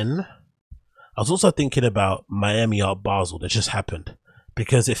 And then I was also thinking about Miami Art Basel that just happened,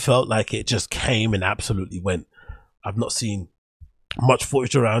 because it felt like it just came and absolutely went. I've not seen much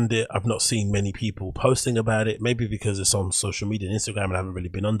footage around it. I've not seen many people posting about it, maybe because it's on social media and Instagram and I haven't really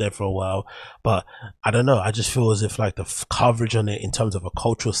been on there for a while. But I don't know, I just feel as if like the coverage on it in terms of a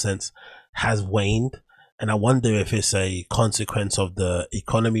cultural sense has waned. And I wonder if it's a consequence of the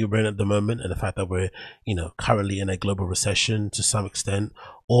economy we're in at the moment and the fact that we're, currently in a global recession to some extent,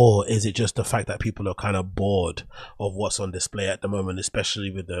 or is it just the fact that people are kind of bored of what's on display at the moment,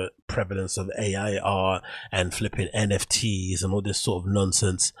 especially with the prevalence of AI art and flipping NFTs and all this sort of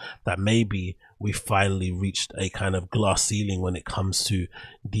nonsense, that maybe we finally reached a kind of glass ceiling when it comes to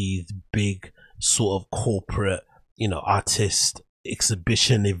these big sort of corporate, artist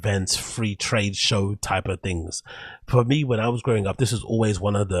exhibition events, free trade show type of things. For me, when I was growing up, this was always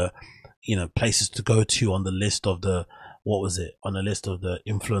one of the places to go to on the list of the on the list of the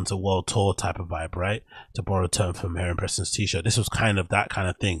influencer world tour type of vibe, right? To borrow a term from Heron Preston's t-shirt, this was kind of that kind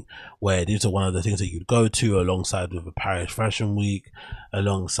of thing, where these are one of the things that you'd go to alongside with a Paris Fashion Week,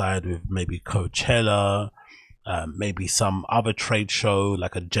 alongside with maybe Coachella, maybe some other trade show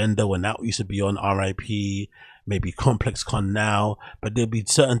like Agenda when that used to be on, RIP, maybe Complex Con now, but there'll be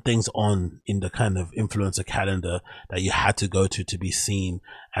certain things on in the kind of influencer calendar that you had to go to be seen,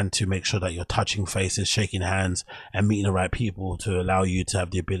 and to make sure that you're touching faces, shaking hands and meeting the right people to allow you to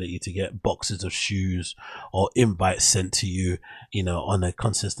have the ability to get boxes of shoes or invites sent to you, on a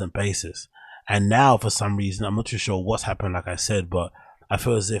consistent basis. And now for some reason, I'm not too sure what's happened, like I said, but I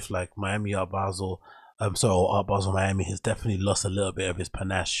feel as if like Art Basel Miami has definitely lost a little bit of his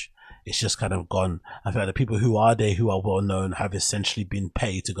panache. It's just kind of gone. I feel like the people who are there, who are well known, have essentially been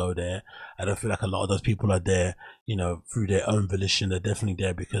paid to go there. I don't feel like a lot of those people are there, through their own volition. They're definitely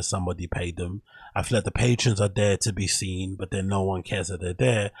there because somebody paid them. I feel like the patrons are there to be seen, but then no one cares that they're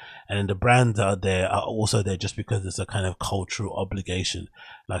there. And then the brands out there are also there just because it's a kind of cultural obligation.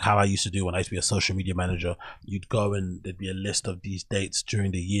 Like how I used to do when I used to be a social media manager. You'd go and there'd be a list of these dates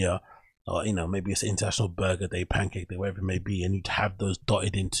during the year, or maybe it's International Burger Day, Pancake Day, wherever it may be, and you'd have those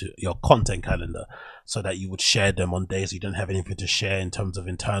dotted into your content calendar so that you would share them on days you don't have anything to share in terms of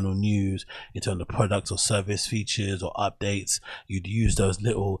internal news, in terms of products or service features or updates. You'd use those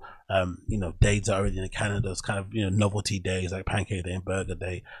little days that are already in the calendar, those kind of novelty days like Pancake Day and Burger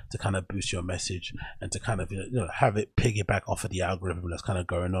Day, to kind of boost your message and to kind of have it piggyback off of the algorithm that's kind of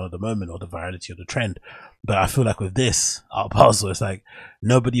going on at the moment, or the virality of the trend. But I feel like with this Art Basel, it's like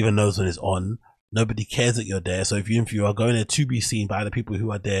nobody even knows when it's on. Nobody cares that you're there. So if you are going there to be seen by the people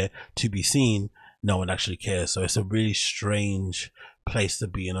who are there to be seen, no one actually cares. So it's a really strange place to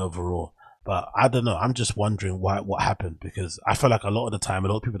be in overall. But I don't know. I'm just wondering what happened, because I feel like a lot of the time, a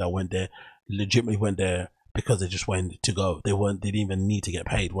lot of people that went there legitimately went there because they just went to go. They didn't even need to get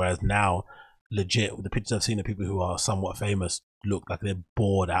paid. Whereas now, legit, the pictures I've seen of people who are somewhat famous look like they're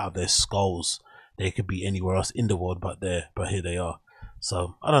bored out of their skulls. They could be anywhere else in the world but here they are.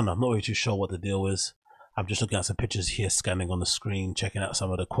 So I don't know. I'm not really too sure what the deal is. I'm just looking at some pictures here, scanning on the screen, checking out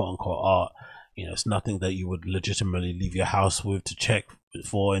some of the quote unquote art. It's nothing that you would legitimately leave your house with to check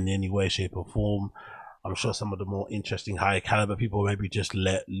for in any way, shape or form. I'm sure some of the more interesting, higher caliber people maybe just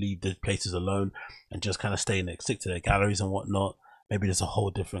leave the places alone and just kind of stick to their galleries and whatnot. Maybe there's a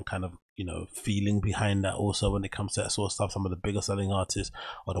whole different kind of feeling behind that also when it comes to that sort of stuff. Some of the bigger selling artists,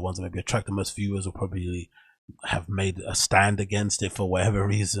 or the ones that maybe attract the most viewers, will probably have made a stand against it for whatever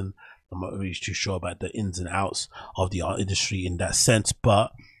reason. I'm not really too sure about the ins and outs of the art industry in that sense,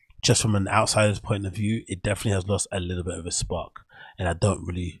 but just from an outsider's point of view, it definitely has lost a little bit of a spark, and I don't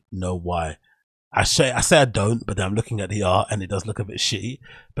really know why. I say I don't, but then I'm looking at the art and it does look a bit shitty.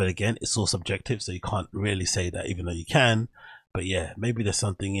 But again, it's all subjective, so you can't really say that, even though you can. But yeah, maybe there's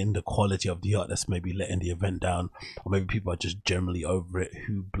something in the quality of the art that's maybe letting the event down, or maybe people are just generally over it.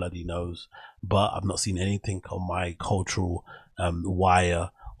 Who bloody knows? But I've not seen anything on my cultural wire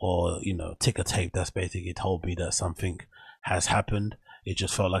or ticker tape that's basically told me that something has happened. It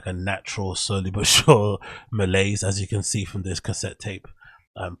just felt like a natural, slowly but sure malaise, as you can see from this cassette tape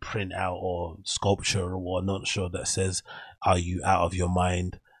print out or sculpture or not sure that says, "Are you out of your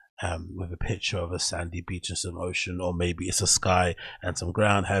mind?" With a picture of a sandy beach and some ocean, or maybe it's a sky and some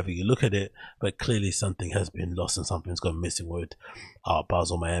ground, however you look at it. But clearly something has been lost and something's gone missing with Art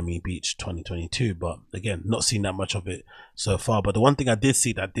Basel Miami Beach 2022. But again, not seen that much of it so far. But the one thing I did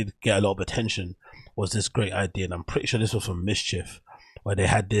see that did get a lot of attention was this great idea, and I'm pretty sure this was from Mischief, where they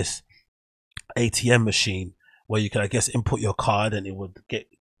had this ATM machine where you could, I guess, input your card and it would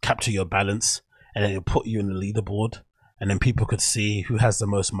capture your balance, and then it would put you in the leaderboard, and then people could see who has the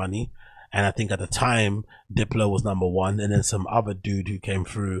most money. And I think at the time Diplo was number one, and then some other dude who came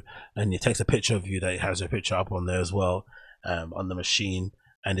through, and it takes a picture of you that has your picture up on there as well, on the machine.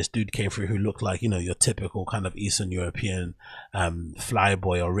 and this dude came through who looked like, you know, your typical kind of Eastern European fly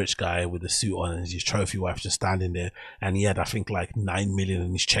boy or rich guy with a suit on, and his trophy wife just standing there, and he had, I think, like 9 million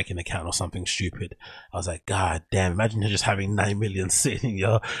in his checking account or something stupid. I was like, God damn, imagine just having 9 million sitting in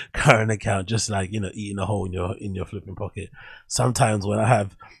your current account, just like, you know, eating a hole in your flipping pocket. Sometimes when I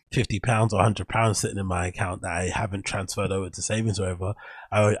have £50 or £100 sitting in my account that I haven't transferred over to savings or whatever,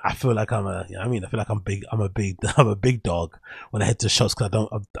 I feel like I'm a, you know what I mean, I feel like I'm a big dog when I head to shops, because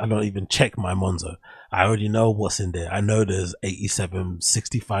I don't even check my Monzo. I already know what's in there. I know there's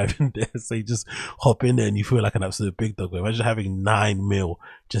 87.65 in there, so you just hop in there and you feel like an absolute big dog. Imagine having 9 mil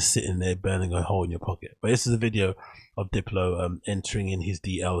just sitting there burning a hole in your pocket. But this is a video of Diplo entering in his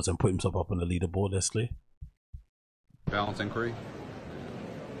DLs and putting himself up on the leaderboard. Leslie, balance inquiry,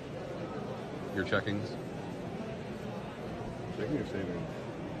 your checkings. Checking or saving?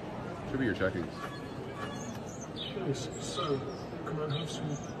 Should be your checkings. So, can I have some?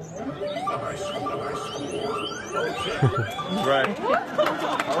 Right.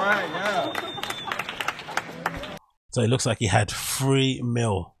 All right, yeah. So it looks like he had 3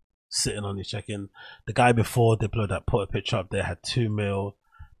 mil sitting on his check-in. The guy before Diplo that put a picture up there had 2 mil.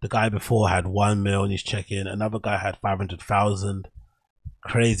 The guy before had 1 mil in his check-in. Another guy had 500,000.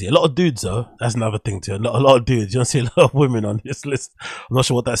 Crazy. A lot of dudes though. That's another thing too. A lot of dudes. You don't see a lot of women on this list. I'm not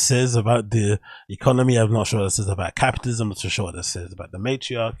sure what that says about the economy. I'm not sure what that says about capitalism. I'm not so sure what that says about the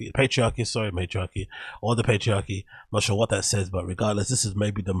matriarchy, or the patriarchy. I'm not sure what that says, but regardless, this is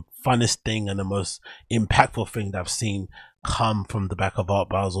maybe the funnest thing and the most impactful thing that I've seen come from the back of Art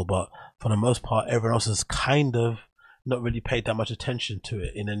Basel. But for the most part, everyone else has kind of not really paid that much attention to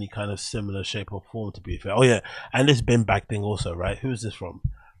it in any kind of similar shape or form, to be fair. Oh yeah, and this bin bag thing also, right? Who's this from?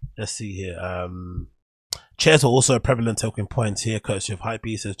 Let's see here. Chairs are also a prevalent talking point here, courtesy of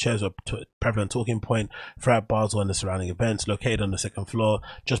Hypebeast. Says chairs are a prevalent talking point throughout Basel and the surrounding events. Located on the second floor,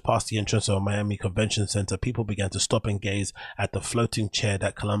 just past the entrance of Miami Convention Center, people began to stop and gaze at the floating chair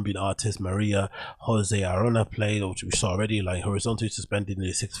that Colombian artist Maria Jose Arona played, which we saw already, like horizontally suspended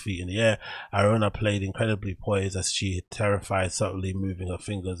nearly 6 feet in the air. Arona played incredibly poised as she terrified, subtly moving her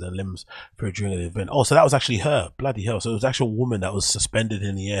fingers and limbs through during the event. Oh, so that was actually her. Bloody hell. So it was actually a woman that was suspended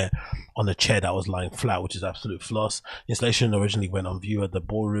in the air on a chair that was lying flat, which is absolute floss. The installation originally went on view at the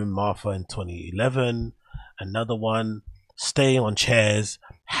Ballroom Martha in 2011. Another one, staying on chairs,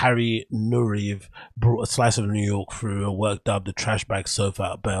 Harry Nuriv brought a slice of New York through a work dubbed the trash bag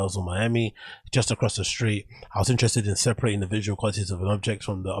sofa at Basel Miami, just across the street. I was interested in separating the visual qualities of an object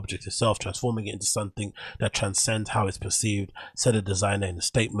from the object itself, transforming it into something that transcends how it's perceived, said a designer in a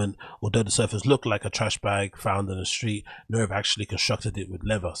statement. Although the surface looked like a trash bag found in the street, Nuriv actually constructed it with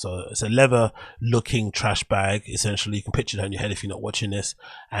leather. So it's a leather looking trash bag. Essentially, you can picture that in your head if you're not watching this,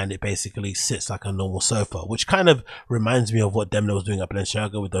 and it basically sits like a normal sofa, which kind of reminds me of what Demna was doing at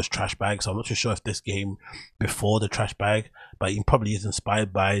Balenciaga with those trash bags. So I'm not too sure if this came before the trash bag, but he probably is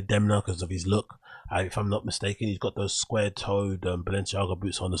inspired by Demna because of his look. If I'm not mistaken, he's got those square-toed Balenciaga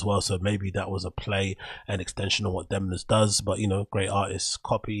boots on as well, so maybe that was a play and extension of what Demna does. But you know, great artists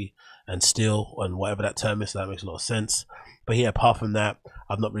copy and steal, and whatever that term is, so that makes a lot of sense. But yeah, apart from that,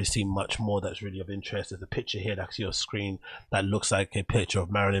 I've not really seen much more that's really of interest. There's a picture here that's your screen that looks like a picture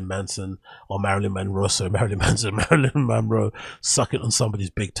of Marilyn Manson or Marilyn Monroe. So Marilyn Manson, Marilyn Monroe sucking on somebody's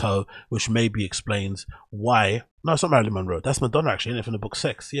big toe, which maybe explains why. No, it's not Marilyn Monroe. That's Madonna, actually, isn't it, from the book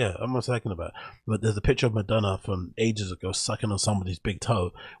Sex? Yeah, I'm not talking about. But there's a picture of Madonna from ages ago sucking on somebody's big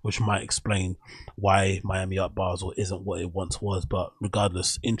toe, which might explain why Miami Art Basel isn't what it once was. But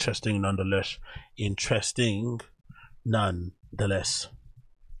regardless, interesting nonetheless. Interesting nonetheless.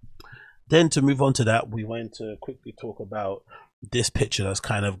 Then to move on to that, we went to quickly talk about this picture that's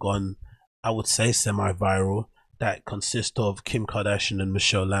kind of gone, I would say, semi-viral, that consists of Kim Kardashian and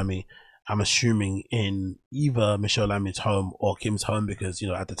Michelle Lamy. I'm assuming in either Michelle Lamy's home or Kim's home, because, you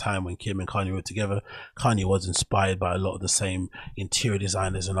know, at the time when Kim and Kanye were together, Kanye was inspired by a lot of the same interior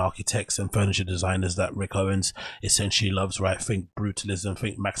designers and architects and furniture designers that Rick Owens essentially loves, right? Think brutalism,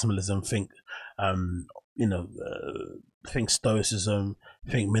 think maximalism, think think stoicism,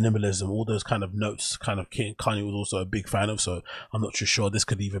 think minimalism, all those kind of notes kind of Kanye was also a big fan of. So I'm not too sure, this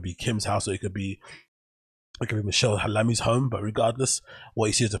could either be Kim's house or it could be Michelle Lamy's home. But regardless, what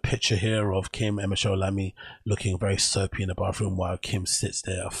you see is a picture here of Kim and Michelle Lamy looking very soapy in the bathroom while Kim sits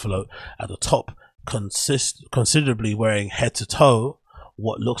there afloat at the top, considerably wearing head to toe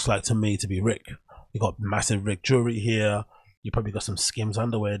what looks like to me to be Rick. You got massive Rick jewelry here. You probably got some Skims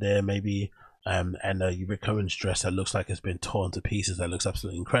underwear there, maybe. And a Rick Owens dress that looks like it's been torn to pieces. That looks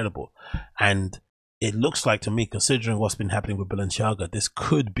absolutely incredible. And it looks like to me, considering what's been happening with Balenciaga, this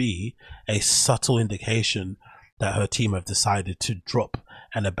could be a subtle indication that her team have decided to drop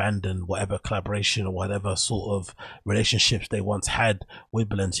and abandon whatever collaboration or whatever sort of relationships they once had with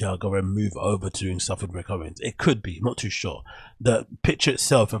Balenciaga and move over to doing stuff with Rick Owens. It could be, not too sure. The picture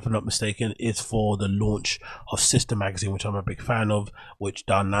itself, if I'm not mistaken, is for the launch of Sister magazine, which I'm a big fan of, which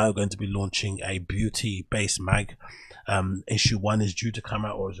they're now going to be launching a beauty-based mag. Issue 1 is due to come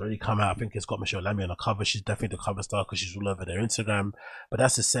out, or has already come out. I think it's got Michelle Lamy on the cover. She's definitely the cover star because she's all over their Instagram. But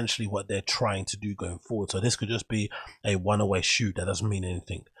that's essentially what they're trying to do going forward. So this could just be a one-away shoot. That doesn't mean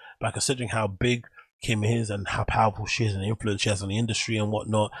anything. But considering how big Kim is and how powerful she is and the influence she has on the industry and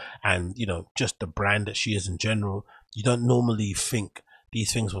whatnot, and you know, just the brand that she is in general, you don't normally think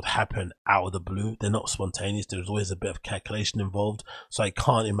these things would happen out of the blue. They're not spontaneous. There's always a bit of calculation involved. So I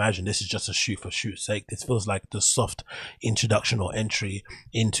can't imagine this is just a shoot for shoot's sake. This feels like the soft introduction or entry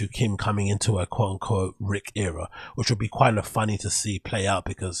into Kim coming into a quote unquote Rick era, which would be quite funny to see play out,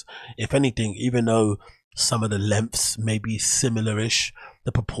 because if anything, even though some of the lengths may be similar-ish,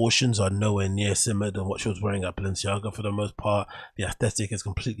 the proportions are nowhere near similar than what she was wearing at Balenciaga for the most part. The aesthetic is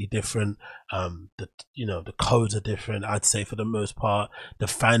completely different. The codes are different, I'd say, for the most part. The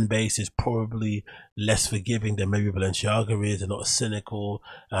fan base is probably less forgiving than maybe Balenciaga is. They're not as cynical.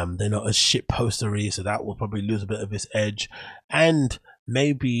 They're not as shit postery, so that will probably lose a bit of its edge. And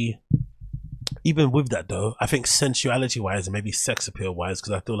maybe even with that though, I think sensuality wise and maybe sex appeal wise,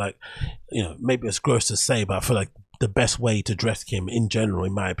 because I feel like, you know, maybe it's gross to say, but I feel like the best way to dress Kim in general,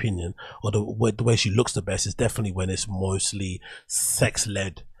 in my opinion, or the way she looks the best, is definitely when it's mostly sex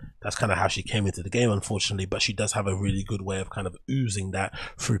led. That's kind of how she came into the game, unfortunately, but she does have a really good way of kind of oozing that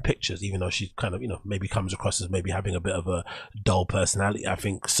through pictures, even though she kind of, you know, maybe comes across as maybe having a bit of a dull personality, I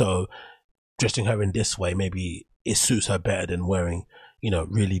think. So dressing her in this way, maybe it suits her better than wearing, you know,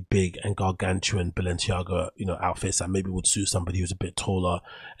 really big and gargantuan Balenciaga, you know, outfits that maybe would suit somebody who's a bit taller,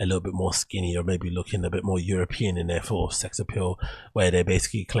 a little bit more skinny, or maybe looking a bit more European in there for sex appeal, where they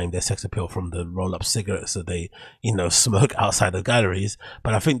basically claim their sex appeal from the roll-up cigarettes that they, you know, smoke outside the galleries.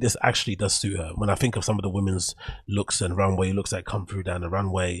 But I think this actually does suit her. When I think of some of the women's looks and runway looks that come through down the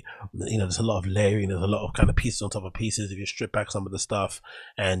runway, you know, there's a lot of layering, there's a lot of kind of pieces on top of pieces. If you strip back some of the stuff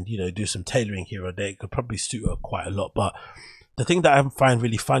and, you know, do some tailoring here or there, it could probably suit her quite a lot. But the thing that I find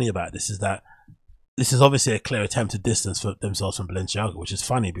really funny about this is that this is obviously a clear attempt to distance themselves from Balenciaga, which is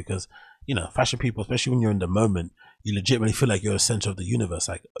funny because, you know, fashion people, especially when you're in the moment, you legitimately feel like you're the center of the universe.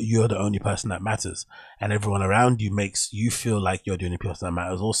 Like you're the only person that matters, and everyone around you makes you feel like you're the only person that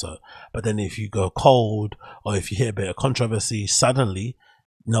matters also. But then if you go cold, or if you hear a bit of controversy, suddenly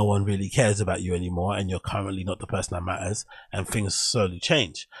no one really cares about you anymore, and you're currently not the person that matters, and things slowly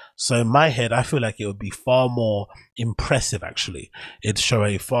change. So in my head, I feel like it would be far more impressive, actually. It'd show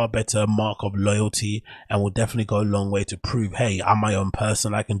a far better mark of loyalty, and will definitely go a long way to prove, hey, I'm my own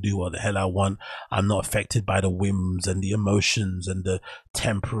person, I can do what the hell I want, I'm not affected by the whims and the emotions and the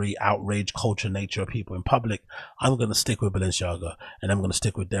temporary outrage culture nature of people in public. I'm going to stick with Balenciaga, and I'm going to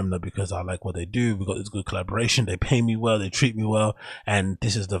stick with them, though, because I like what they do. We've got this good collaboration, they pay me well, they treat me well, and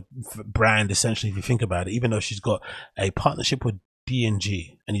this is the brand, essentially, if you think about it. Even though she's got a partnership with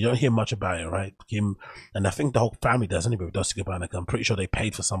D&G, and you don't hear much about it, right? Kim, and I think the whole family does anyway with Dolce & Gabbana. I'm pretty sure they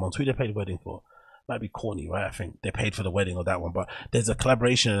paid for someone. Who they paid the wedding for? Might be corny, right? I think they paid for the wedding or that one, but there's a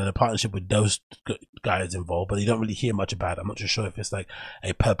collaboration and a partnership with those guys involved, but you don't really hear much about it. I'm not too sure if it's like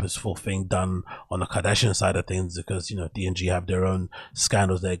a purposeful thing done on the Kardashian side of things, because, you know, D&G have their own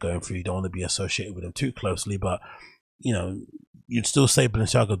scandals they're going through. You don't want to be associated with them too closely, but, you know, you'd still say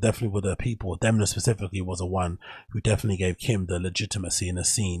Balenciaga definitely were the people. Demna specifically was the one who definitely gave Kim the legitimacy in the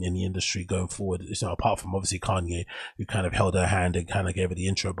scene, in the industry going forward. You know, apart from obviously Kanye, who kind of held her hand and kind of gave her the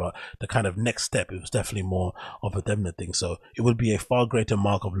intro, but the kind of next step, it was definitely more of a Demna thing. So it would be a far greater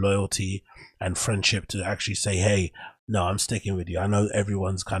mark of loyalty and friendship to actually say, hey, no, I'm sticking with you. I know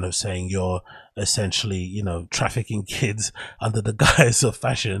everyone's kind of saying you're essentially, you know, trafficking kids under the guise of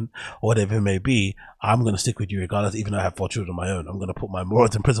fashion or whatever it may be. I'm going to stick with you regardless, even though I have 4 children of my own. I'm going to put my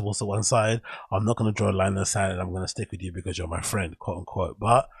morals and principles to one side. I'm not going to draw a line in the sand, and I'm going to stick with you because you're my friend, quote unquote.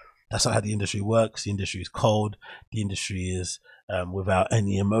 But that's not how the industry works. The industry is cold. The industry is without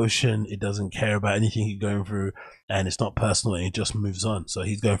any emotion. It doesn't care about anything you're going through, and it's not personal, and it just moves on. So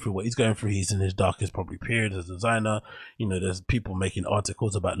he's going through what he's going through. He's in his darkest probably period as a designer. You know, there's people making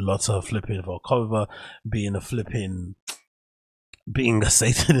articles about Lotta flipping Volkova being a flipping being a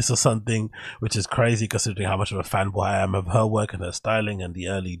Satanist or something, which is crazy considering how much of a fanboy I am of her work and her styling and the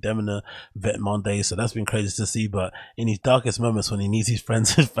early Demina Vetements days. So that's been crazy to see. But in his darkest moments, when he needs his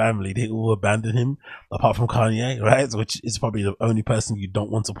friends and family, they all abandon him, apart from Kanye, right? Which is probably the only person you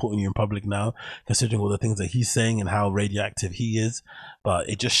don't want supporting you in public now, considering all the things that he's saying and how radioactive he is. But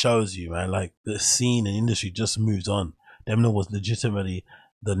it just shows you, man, like the scene and industry just moves on. Demina was legitimately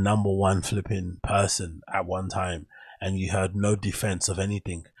the #1 flipping person at one time, and you heard no defense of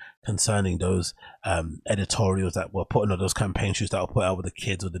anything concerning those editorials that were put on, those campaign shoots that were put out with the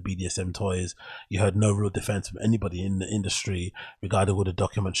kids with the BDSM toys. You heard no real defense from anybody in the industry regarding all the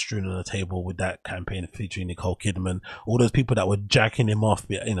documents strewn on the table with that campaign featuring Nicole Kidman. All those people that were jacking him off,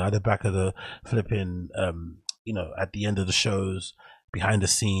 you know, at the back of the flipping, you know, at the end of the shows, behind the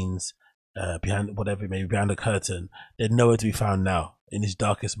scenes, behind whatever, maybe behind the curtain, they're nowhere to be found now. In his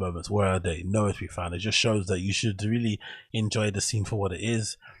darkest moments, where are they? Nowhere to be found. It just shows that you should really enjoy the scene for what it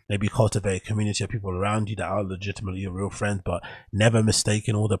is. Maybe cultivate a community of people around you that are legitimately your real friends, but never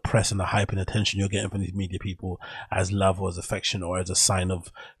mistaking all the press and the hype and attention you're getting from these media people as love or as affection or as a sign of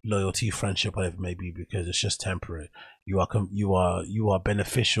loyalty, friendship, whatever it may be, because it's just temporary. You are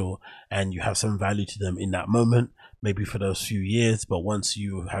beneficial and you have some value to them in that moment, maybe for those few years, but once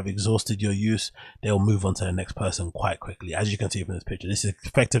you have exhausted your use, they'll move on to the next person quite quickly. As you can see from this picture, this is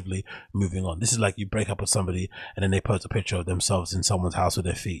effectively moving on. This is like you break up with somebody and then they post a picture of themselves in someone's house with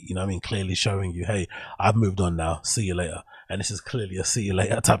their feet, you know what I mean, clearly showing you, hey, I've moved on now, see you later. And this is clearly a see you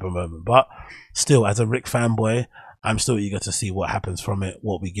later type of moment. But still, as a Rick fanboy, I'm still eager to see what happens from it,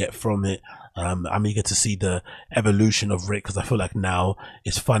 what we get from it. I'm eager to see the evolution of Rick, because I feel like now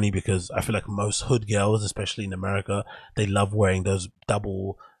it's funny because I feel like most hood girls, especially in America, they love wearing those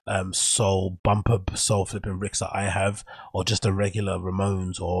double soul bumper soul flipping Ricks that I have, or just a regular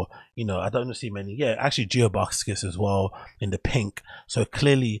Ramones, or, you know, I don't see many. Yeah, actually Geobuscus as well in the pink. So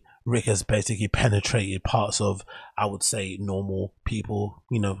clearly Rick has basically penetrated parts of, I would say, normal people,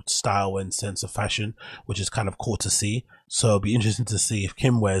 you know, style and sense of fashion, which is kind of cool to see. So it'll be interesting to see if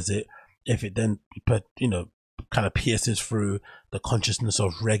Kim wears it, if it then, you know, kind of pierces through the consciousness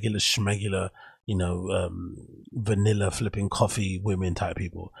of regular schmegular, you know, vanilla flipping coffee women type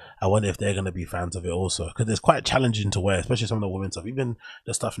people. I wonder if they're going to be fans of it also, because it's quite challenging to wear, especially some of the women's stuff. Even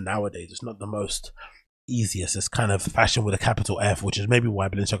the stuff nowadays, it's not the most easiest. It's kind of fashion with a capital F, which is maybe why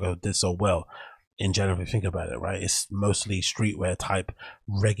Balenciaga did so well in general, if you think about it, right? It's mostly streetwear type,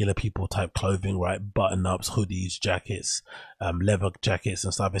 regular people type clothing, right? Button ups, hoodies, jackets, leather jackets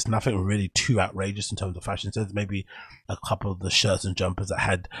and stuff. It's nothing really too outrageous in terms of fashion sense. Maybe a couple of the shirts and jumpers that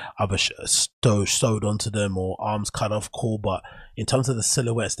had other sewed onto them or arms cut off, cool. But in terms of the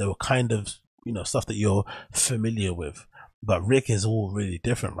silhouettes, they were kind of, you know, stuff that you're familiar with. But Rick is all really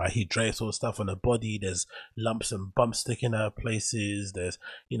different, right? He drapes all the stuff on the body. There's lumps and bumps sticking out places. There's,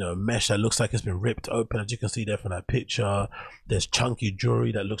 you know, mesh that looks like it's been ripped open, as you can see there from that picture. There's chunky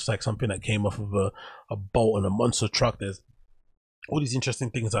jewelry that looks like something that came off of a bolt on a monster truck. There's all these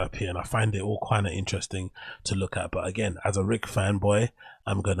interesting things that appear, and I find it all kind of interesting to look at. But again, as a Rick fanboy,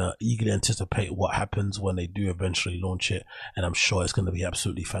 I'm gonna eagerly anticipate what happens when they do eventually launch it, and I'm sure it's gonna be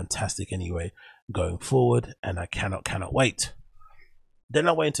absolutely fantastic anyway going forward, and I cannot wait. Then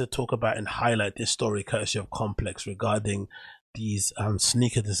I went to talk about and highlight this story courtesy of Complex regarding these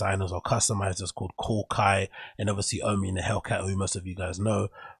sneaker designers or customizers called Kool Kiy and obviously Omi and the Hellcat, who most of you guys know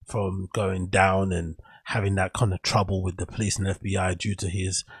from going down and having that kind of trouble with the police and FBI due to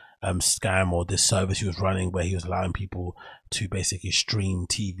his scam or this service he was running where he was allowing people to basically stream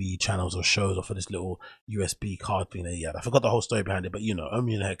TV channels or shows off of this little USB card thing that he had. I forgot the whole story behind it, but you know,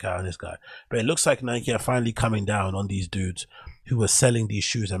 Omi and the Hellcat and this guy. But it looks like Nike are finally coming down on these dudes who were selling these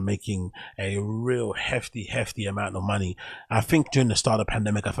shoes and making a real hefty amount of money. I think during the start of the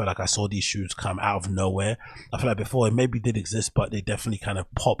pandemic, I felt like I saw these shoes come out of nowhere. I feel like before it maybe did exist, but they definitely kind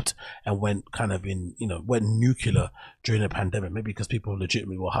of popped and went kind of in, you know, went nuclear during the pandemic, maybe because people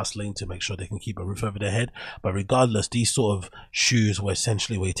legitimately were hustling to make sure they can keep a roof over their head. But regardless, these sort of shoes were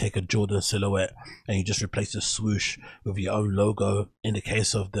essentially where you take a Jordan silhouette and you just replace the swoosh with your own logo. In the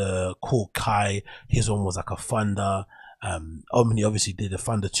case of the Kool Kiy, his one was like a Thunder. Omni obviously did a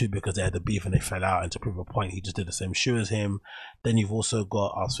Thunder too because they had the beef and they fell out, and to prove a point he just did the same shoe as him. Then you've also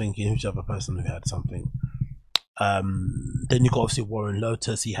got, I was thinking, who's the other person who had something? Then you got obviously Warren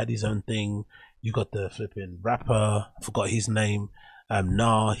Lotus, he had his own thing. You got the flipping rapper, I forgot his name,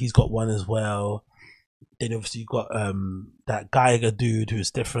 Nah, he's got one as well. Then obviously you got that Geiger dude who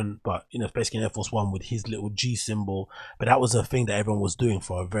is different, but you know, it's basically an Air Force One with his little G symbol. But that was a thing that everyone was doing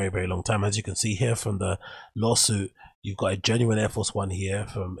for a very long time. As you can see here from the lawsuit, You've got a genuine Air Force One here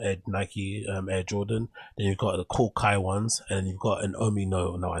from Nike Air Jordan. Then you've got the Kool Kiy ones, and you've got an Omi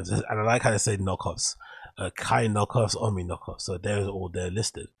and I like how they say knockoffs, Kai knockoffs, Omi knockoffs. So they're all there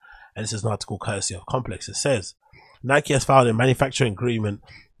listed. And this is an article courtesy of Complex. It says Nike has filed a manufacturing agreement.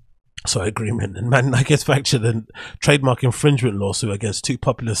 And Nike has factured a trademark infringement lawsuit against two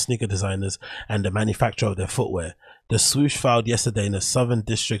popular sneaker designers and the manufacturer of their footwear. The swoosh filed yesterday in the Southern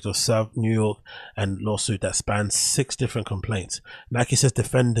District of South New York and lawsuit that spans 6 different complaints. Nike says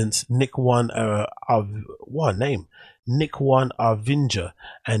defendants Nick One Arvinja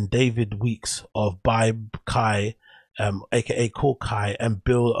and David Weeks of Berghain, aka Kool Kiy, and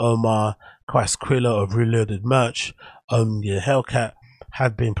Bill Omar Quasquilla of Reloaded Merch, the Hellcat,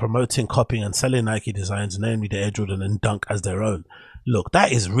 have been promoting, copying, and selling Nike designs, namely the Air Jordan and Dunk, as their own. Look,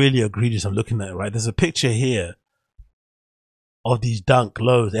 that is really egregious. I'm looking at it, right? There's a picture here of these Dunk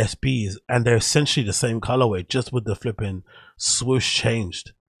lows, SBs, and they're essentially the same colorway, just with the flipping swoosh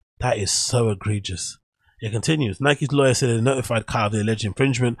changed. That is so egregious. It continues. Nike's lawyer said they notified Kiy of the alleged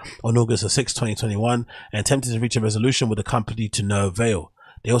infringement on August 6, 2021, and attempted to reach a resolution with the company to no avail.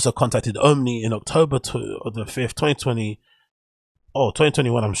 They also contacted Omni in October of the 5th,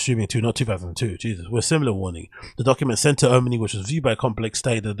 2021, I'm assuming too, not 2002. Jesus, with a similar warning. The document sent to Omni, which was viewed by Complex,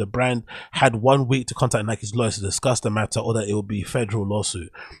 stated that the brand had 1 week to contact Nike's lawyers to discuss the matter, or that it would be a federal lawsuit.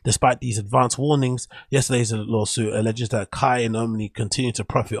 Despite these advance warnings, yesterday's lawsuit alleges that Kiy and Omni continue to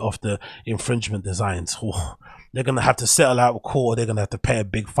profit off the infringement designs. They're going to have to settle out of court, or they're going to have to pay a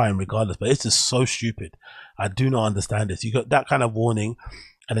big fine regardless. But it's just so stupid. I do not understand this. You got that kind of warning,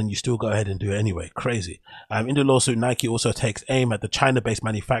 and then you still go ahead and do it anyway. Crazy. In the lawsuit, Nike also takes aim at the China-based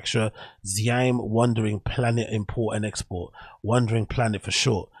manufacturer Xiaim Wandering Planet Import and Export. Wandering Planet for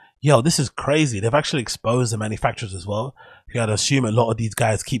short. Yo, this is crazy. They've actually exposed the manufacturers as well. You gotta assume a lot of these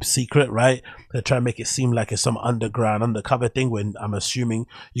guys keep secret, right? They try to make it seem like it's some underground, undercover thing, when I'm assuming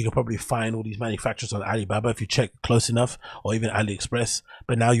you can probably find all these manufacturers on Alibaba if you check close enough, or even AliExpress.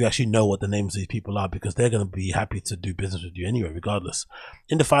 But now you actually know what the names of these people are, because they're going to be happy to do business with you anyway, regardless.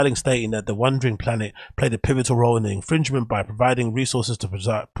 In the filing stating that the Wandering Planet played a pivotal role in the infringement by providing resources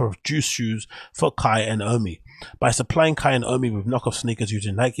to produce shoes for Kiy and Omi. By supplying Kiy and Omi with knockoff sneakers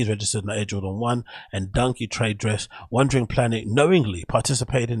using Nike's registered Air Jordan 1 and Dunky trade dress, Wandering Planet knowingly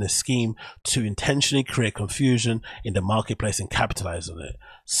participated in a scheme to intentionally create confusion in the marketplace and capitalize on it.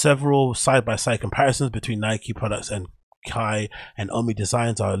 Several side-by-side comparisons between Nike products and Kiy and Omi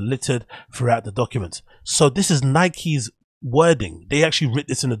designs are littered throughout the documents. So this is Nike's wording. They actually writ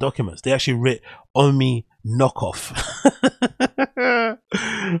this in the documents. They actually writ Omi knockoff.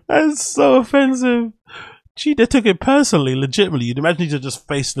 That's so offensive. Gee, they took it personally, legitimately. You'd imagine these are just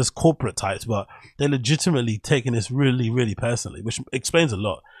faceless corporate types, but they're legitimately taking this really, really personally, which explains a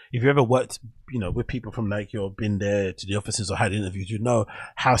lot. If you ever worked, with people from Nike or been there to the offices or had interviews, you know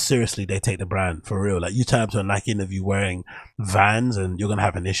how seriously they take the brand, for real. Like, you turn up to a Nike interview wearing Vans and you're going to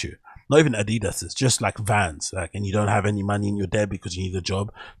have an issue. Not even Adidas, it's just like Vans, and you don't have any money in your debt because you need a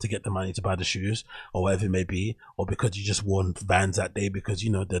job to get the money to buy the shoes or whatever it may be, or because you just wore Vans that day because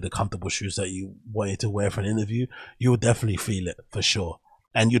they're the comfortable shoes that you wanted to wear for an interview. You would definitely feel it for sure.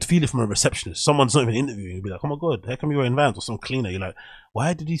 And you'd feel it from a receptionist. Someone's not even interviewing, you'd be like, oh my god, how come you're wearing Vans? Or some cleaner, you're like,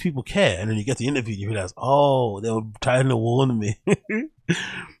 why do these people care? And then you get the interview, you realize, oh, they were trying to warn me.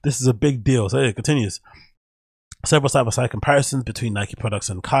 This is a big deal. So it continues. Several side-by-side comparisons between Nike products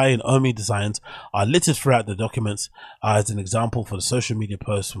and Kiy and Omi designs are littered throughout the documents as an example for the social media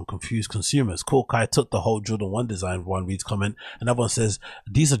posts from confused consumers. Kool Kiy took the whole Jordan 1 design, one reads comment. Another one says,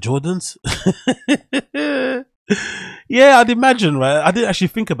 these are Jordans? Yeah, I'd imagine, right? I didn't actually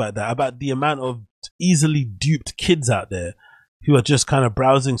think about that, about the amount of easily duped kids out there who are just kind of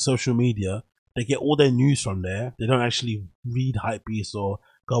browsing social media. They get all their news from there. They don't actually read Hypebeast or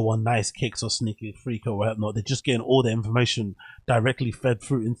go on nice kicks or sneaky freak or whatnot. They're just getting all the information directly fed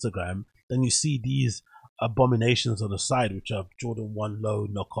through Instagram. Then you see these abominations on the side, which are Jordan 1 low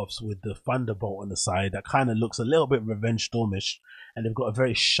knockoffs with the Thunderbolt on the side that kind of looks a little bit Revenge Stormish, and they've got a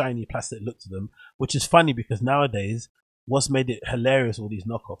very shiny plastic look to them, which is funny because nowadays what's made it hilarious, all these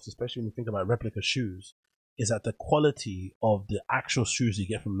knockoffs, especially when you think about replica shoes, is that the quality of the actual shoes you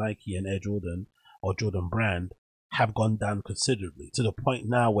get from Nike and Air Jordan or Jordan brand have gone down considerably, to the point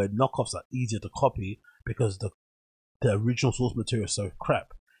now where knockoffs are easier to copy because the original source material is so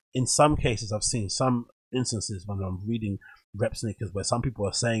crap. In some cases, I've seen some instances when I'm reading rep sneakers where some people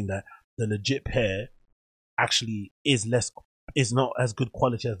are saying that the legit pair actually is not as good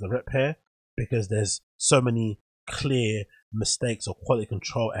quality as the rep pair because there's so many clear mistakes or quality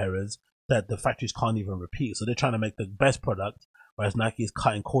control errors that the factories can't even repeat. So they're trying to make the best product whereas Nike is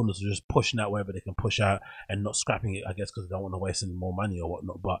cutting corners or just pushing out wherever they can push out and not scrapping it, I guess, because they don't want to waste any more money or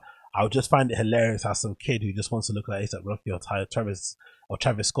whatnot. But I would just find it hilarious how some kid who just wants to look like A$AP Rocky or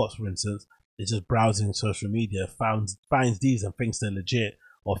Travis Scott, for instance, is just browsing social media, finds these and thinks they're legit,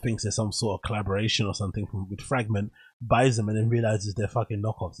 or thinks there's some sort of collaboration or something with Fragment, buys them and then realizes they're fucking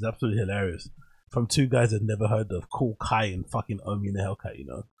knockoffs. It's absolutely hilarious. From two guys that never heard of Kool Kiy and fucking Omi in the Hellcat, you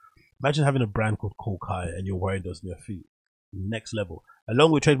know. Imagine having a brand called Kool Kiy and you're wearing those on your feet. Next level.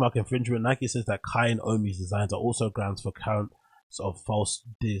 Along with trademark infringement, Nike says that Kiy and Omi's designs are also grounds for counts of false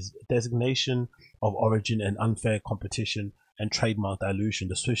designation of origin and unfair competition and trademark dilution.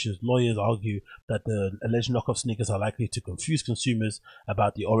 The Swish's lawyers argue that the alleged knockoff sneakers are likely to confuse consumers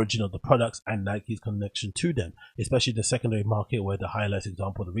about the origin of the products and Nike's connection to them, especially the secondary market, where the highlights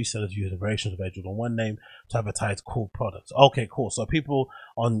example the resellers use the variations of Air Jordan 1 name to advertise cool products. Okay, cool. So people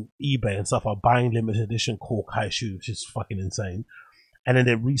on eBay and stuff are buying limited edition Kool Kiy shoes, which is fucking insane, and then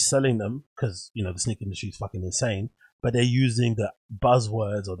they're reselling them because, you know, the sneaker industry is fucking insane, but they're using the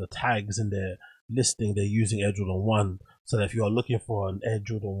buzzwords or the tags in their listing. They're using Air Jordan 1, so that if you are looking for an Air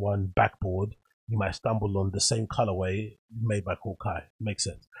Jordan 1 backboard, you might stumble on the same colorway made by Kool Kiy. Makes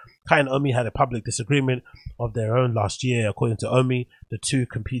sense. Kiy and Omi had a public disagreement of their own last year. According to Omi, the two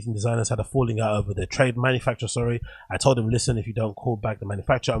competing designers had a falling out over their manufacturer. I told him, listen, if you don't call back the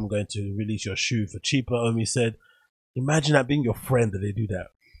manufacturer, I'm going to release your shoe for cheaper. Omi said, imagine that being your friend that they do that.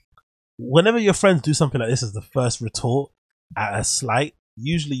 Whenever your friends do something like this as the first retort at a slight,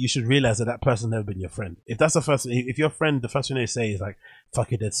 usually you should realize that that person never been your friend. If that's the first, if your friend, the first thing they say is like,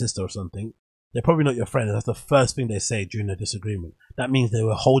 fuck your dead sister or something, they're probably not your friend. That's the first thing they say during a disagreement. That means they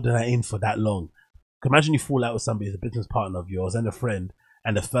were holding that in for that long. Imagine you fall out with somebody as a business partner of yours and a friend,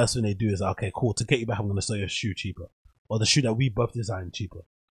 and the first thing they do is, okay, cool, to get you back, I'm going to sell your shoe cheaper. Or the shoe that we both designed cheaper.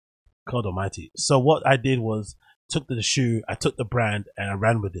 God almighty. So what I did was, took the shoe, I took the brand, and I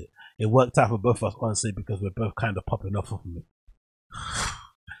ran with it. It worked out for both of us, honestly, because we're both kind of popping off of it.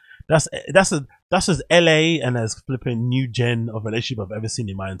 That's as LA and as flipping new gen of relationship I've ever seen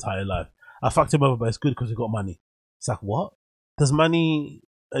in my entire life. I fucked him over, but it's good because he got money. It's like, what? Does money...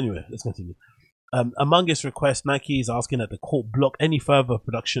 Anyway, let's continue. Among its requests, Nike is asking that the court block any further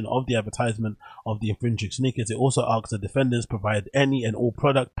production of the advertisement of the infringing sneakers. It also asks the defendants provide any and all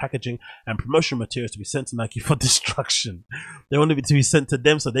product, packaging, and promotional materials to be sent to Nike for destruction. They want it to be sent to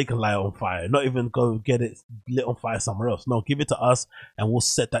them so they can light it on fire, not even go get it lit on fire somewhere else. No, give it to us and we'll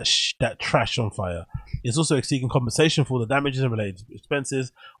set that trash on fire. It's also seeking compensation for the damages and related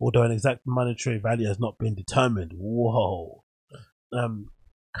expenses, although an exact monetary value has not been determined. Whoa.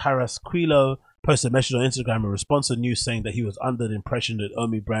 Carrasquillo posted a message on Instagram in response to news saying that he was under the impression that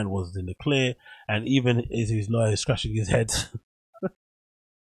Omi brand was in the clear, and even as his lawyer is scratching his head.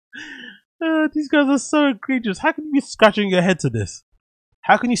 These guys are so egregious. How can you be scratching your head to this?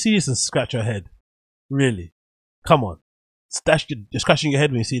 How can you see this and scratch your head? Really? Come on. You're scratching your head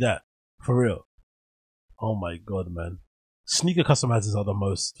when you see that. For real. Oh my god, man. Sneaker customizers are the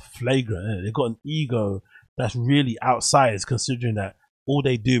most flagrant. They've got an ego that's really outsized, considering that all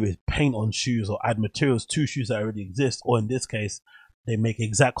they do is paint on shoes or add materials to shoes that already exist, or in this case, they make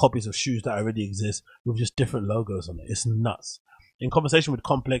exact copies of shoes that already exist with just different logos on it. It's nuts. In conversation with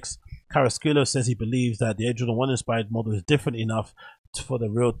Complex, Carrasquillo says he believes that the Air Jordan 1 inspired model is different enough for the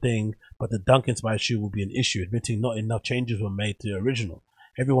real thing, but the Dunk inspired shoe will be an issue, admitting not enough changes were made to the original.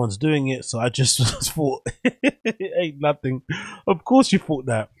 Everyone's doing it, so I just thought it ain't nothing. Of course you thought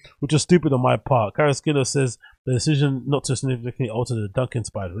that, which is stupid on my part. Carrasquillo says the decision not to significantly alter the Dunk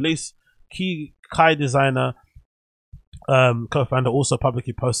inspired release. Kiy designer co-founder also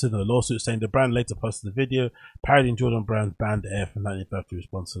publicly posted a lawsuit saying the brand later posted a video parodying Jordan Brand's banned Air from 1950 in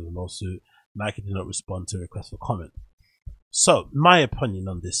response to the lawsuit. Nike did not respond to a request for comment. So, my opinion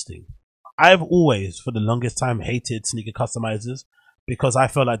on this thing. I've always, for the longest time, hated sneaker customizers because I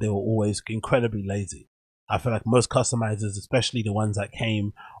felt like they were always incredibly lazy. I feel like most customizers, especially the ones that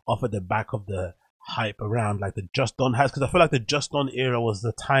came off at the back of the hype around like the Just Don hats, because I feel like the Just Don era was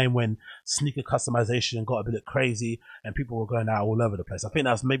the time when sneaker customization got a bit crazy and people were going out all over the place. I think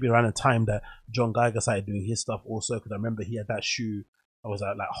that was maybe around the time that John Geiger started doing his stuff also, because I remember he had that shoe that was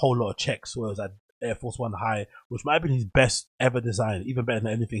like a whole lot of checks, where it was like Air Force One High, which might have been his best ever design, even better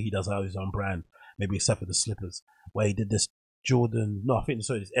than anything he does out of his own brand, maybe except for the slippers, where he did this Jordan, no, I think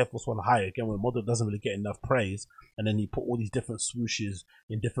this Air Force One High, again, where the model doesn't really get enough praise, and then he put all these different swooshes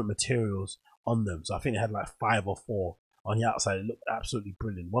in different materials on them. So I think it had like 5 or 4 on the outside. It looked absolutely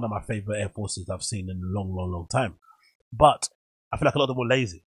brilliant. One of my favorite Air Forces I've seen in a long time. But I feel like a lot of them were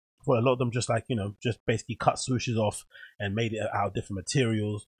lazy. Well, a lot of them just like, just basically cut swooshes off and made it out of different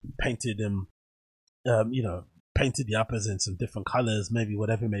materials, painted them, painted the uppers in some different colors, maybe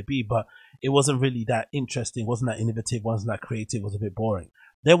whatever it may be, but it wasn't really that interesting, wasn't that innovative, wasn't that creative, was a bit boring.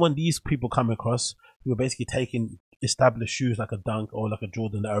 Then when these people come across who are basically taking established shoes like a Dunk or like a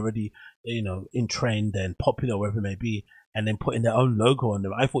Jordan that are already, in trend and popular, wherever it may be, and then putting their own logo on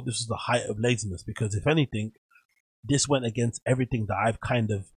them, I thought this was the height of laziness, because if anything, this went against everything that I've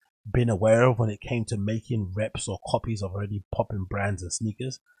kind of been aware of when it came to making reps or copies of already popping brands and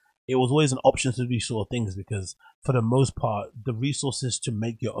sneakers. It was always an option to do these sort of things, because for the most part, the resources to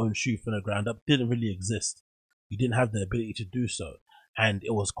make your own shoe from the ground up didn't really exist. You didn't have the ability to do so, and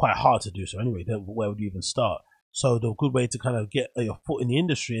it was quite hard to do so anyway. Where would you even start? So the good way to kind of get your foot in the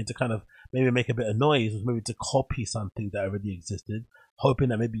industry and to kind of maybe make a bit of noise was maybe to copy something that already existed, hoping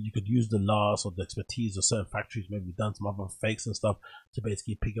that maybe you could use the loss or the expertise of certain factories, maybe done some other fakes and stuff to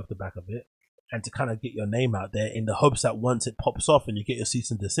basically pick up the back of it, and to kind of get your name out there in the hopes that once it pops off and you get your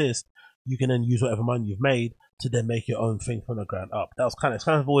cease and desist, you can then use whatever money you've made to then make your own thing from the ground up. That was it's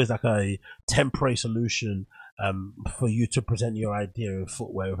kind of always like a temporary solution for you to present your idea in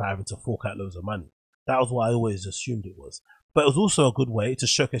footwear without having to fork out loads of money. That was what I always assumed it was. But it was also a good way to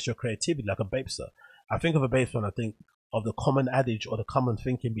showcase your creativity, like a Bapester. I think of a Bapester and I think of the common adage or the common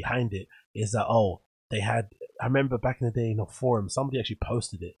thinking behind it is that, I remember back in the day in a forum, somebody actually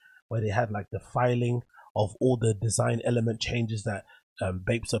posted it, where they had like the filing of all the design element changes that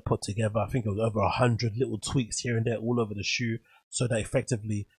Bapester put together. I think it was over 100 little tweaks here and there all over the shoe, so that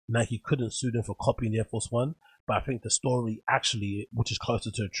effectively Nike couldn't sue them for copying the Air Force One. But I think the story actually, which is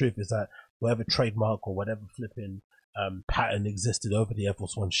closer to the truth, is that whatever trademark or whatever flipping pattern existed over the Air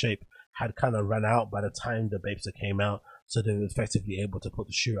Force One shape had kind of run out by the time the Bapester came out, so they were effectively able to put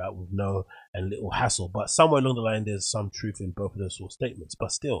the shoe out with no and little hassle. But somewhere along the line, there's some truth in both of those sort of statements.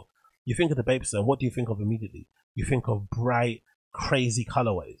 But still, you think of the Bapester, and what do you think of immediately? You think of bright, crazy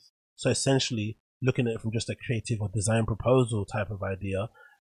colorways. So essentially, looking at it from just a creative or design proposal type of idea,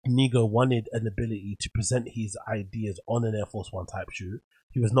 Nigo wanted an ability to present his ideas on an Air Force One type shoe.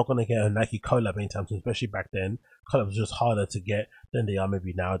 He was not going to get a Nike collab anytime soon, especially back then. Collabs was just harder to get than they are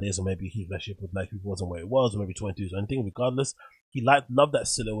maybe nowadays, or maybe his relationship with Nike wasn't where it was, or maybe 22s or anything. Regardless, he loved that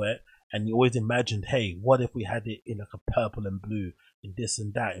silhouette, and he always imagined, hey, what if we had it in like a purple and blue, in this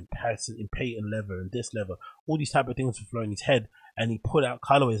and that, in pattern, in patent leather, and this leather. All these type of things were flowing in his head, and he put out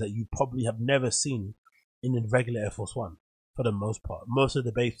colorways that you probably have never seen in a regular Air Force One. For the most part, most of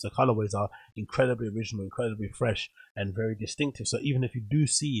the Bapester colorways are incredibly original, incredibly fresh, and very distinctive. So even if you do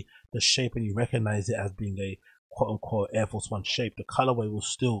see the shape and you recognize it as being a quote-unquote Air Force One shape, the colorway will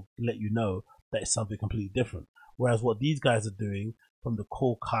still let you know that it's something completely different. Whereas what these guys are doing, from the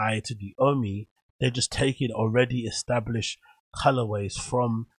Kool Kiy to the Omi, they're just taking already established colorways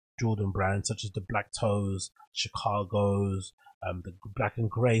from Jordan brands such as the Black Toes, Chicago's, the Black and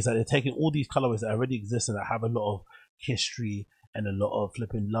Grays. Like, they're taking all these colorways that already exist and that have a lot of history and a lot of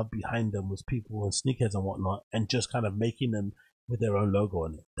flipping love behind them with people and sneakers and whatnot, and just kind of making them with their own logo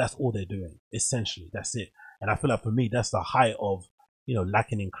on it. That's all they're doing, essentially. That's it. And I feel like for me, that's the height of,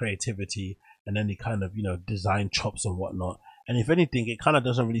 lacking in creativity and any kind of, design chops and whatnot. And if anything, it kind of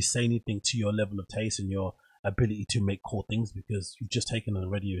doesn't really say anything to your level of taste and your ability to make cool things, because you've just taken an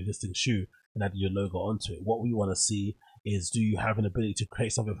already existing shoe and added your logo onto it. What we want to see is, do you have an ability to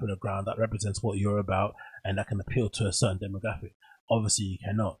create something from the ground that represents what you're about and that can appeal to a certain demographic? Obviously you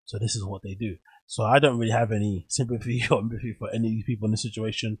cannot. So this is what they do. So I don't really have any sympathy or empathy for any of these people in this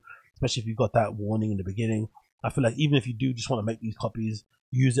situation, especially if you've got that warning in the beginning. I feel like even if you do just want to make these copies,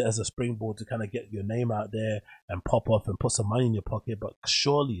 use it as a springboard to kind of get your name out there and pop off and put some money in your pocket. But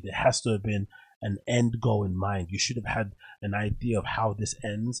surely there has to have been an end goal in mind. You should have had an idea of how this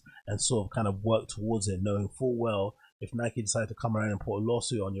ends and sort of kind of work towards it, knowing full well if Nike decide to come around and put a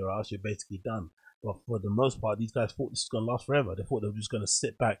lawsuit on your ass, you're basically done. But for the most part, these guys thought this was going to last forever. They thought they were just going to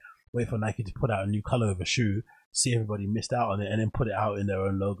sit back, wait for Nike to put out a new color of a shoe, see everybody missed out on it, and then put it out in their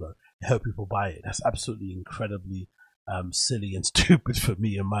own logo and hope people buy it. That's absolutely incredibly silly and stupid for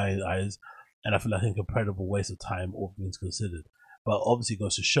me in my eyes. And I feel like an incredible waste of time, all things considered. But obviously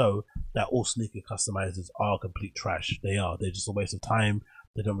goes to show that all sneaker customizers are complete trash. They are. They're just a waste of time.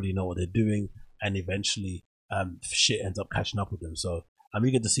 They don't really know what they're doing. And eventually shit ends up catching up with them. So I'm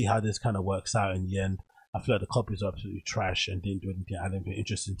eager to see how this kind of works out in the end. I feel like the copies are absolutely trash and didn't do anything, add anything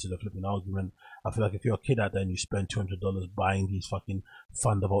interesting to the flipping argument. I feel like if you're a kid out there and you spend $200 buying these fucking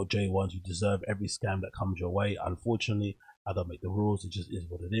Thunderbolt J1s, you deserve every scam that comes your way. Unfortunately, I don't make the rules. It just is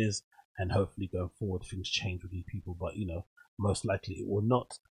what it is. And hopefully going forward, things change with these people. But, most likely it will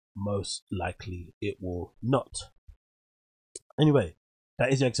not. Most likely it will not. Anyway,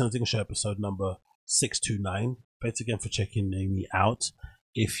 that is the Agostinho Zinga Show episode number 629. Thanks again for checking me out.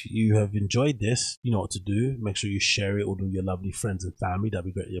 If you have enjoyed this, you know what to do. Make sure you share it with all your lovely friends and family. That'd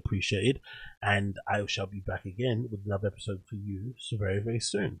be greatly appreciated. And I shall be back again with another episode for you so very, very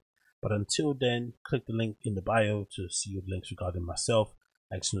soon. But until then, click the link in the bio to see all the links regarding myself,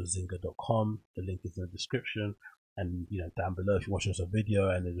 AgostinhoZinga.com. The link is in the description. And down below if you're watching this on video,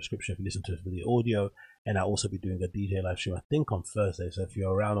 and in the description if you listen to this with the audio. And I'll also be doing a DJ live stream, I think on Thursday. So if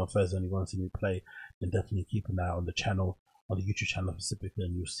you're around on Thursday and you want to see me play, then definitely keep an eye on the channel, on the YouTube channel specifically,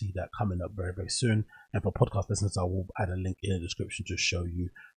 and you'll see that coming up very, very soon. And for podcast listeners, I will add a link in the description to show you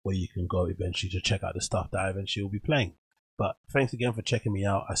where you can go eventually to check out the stuff that I eventually will be playing. But thanks again for checking me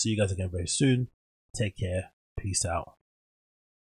out. I'll see you guys again very soon. Take care. Peace out.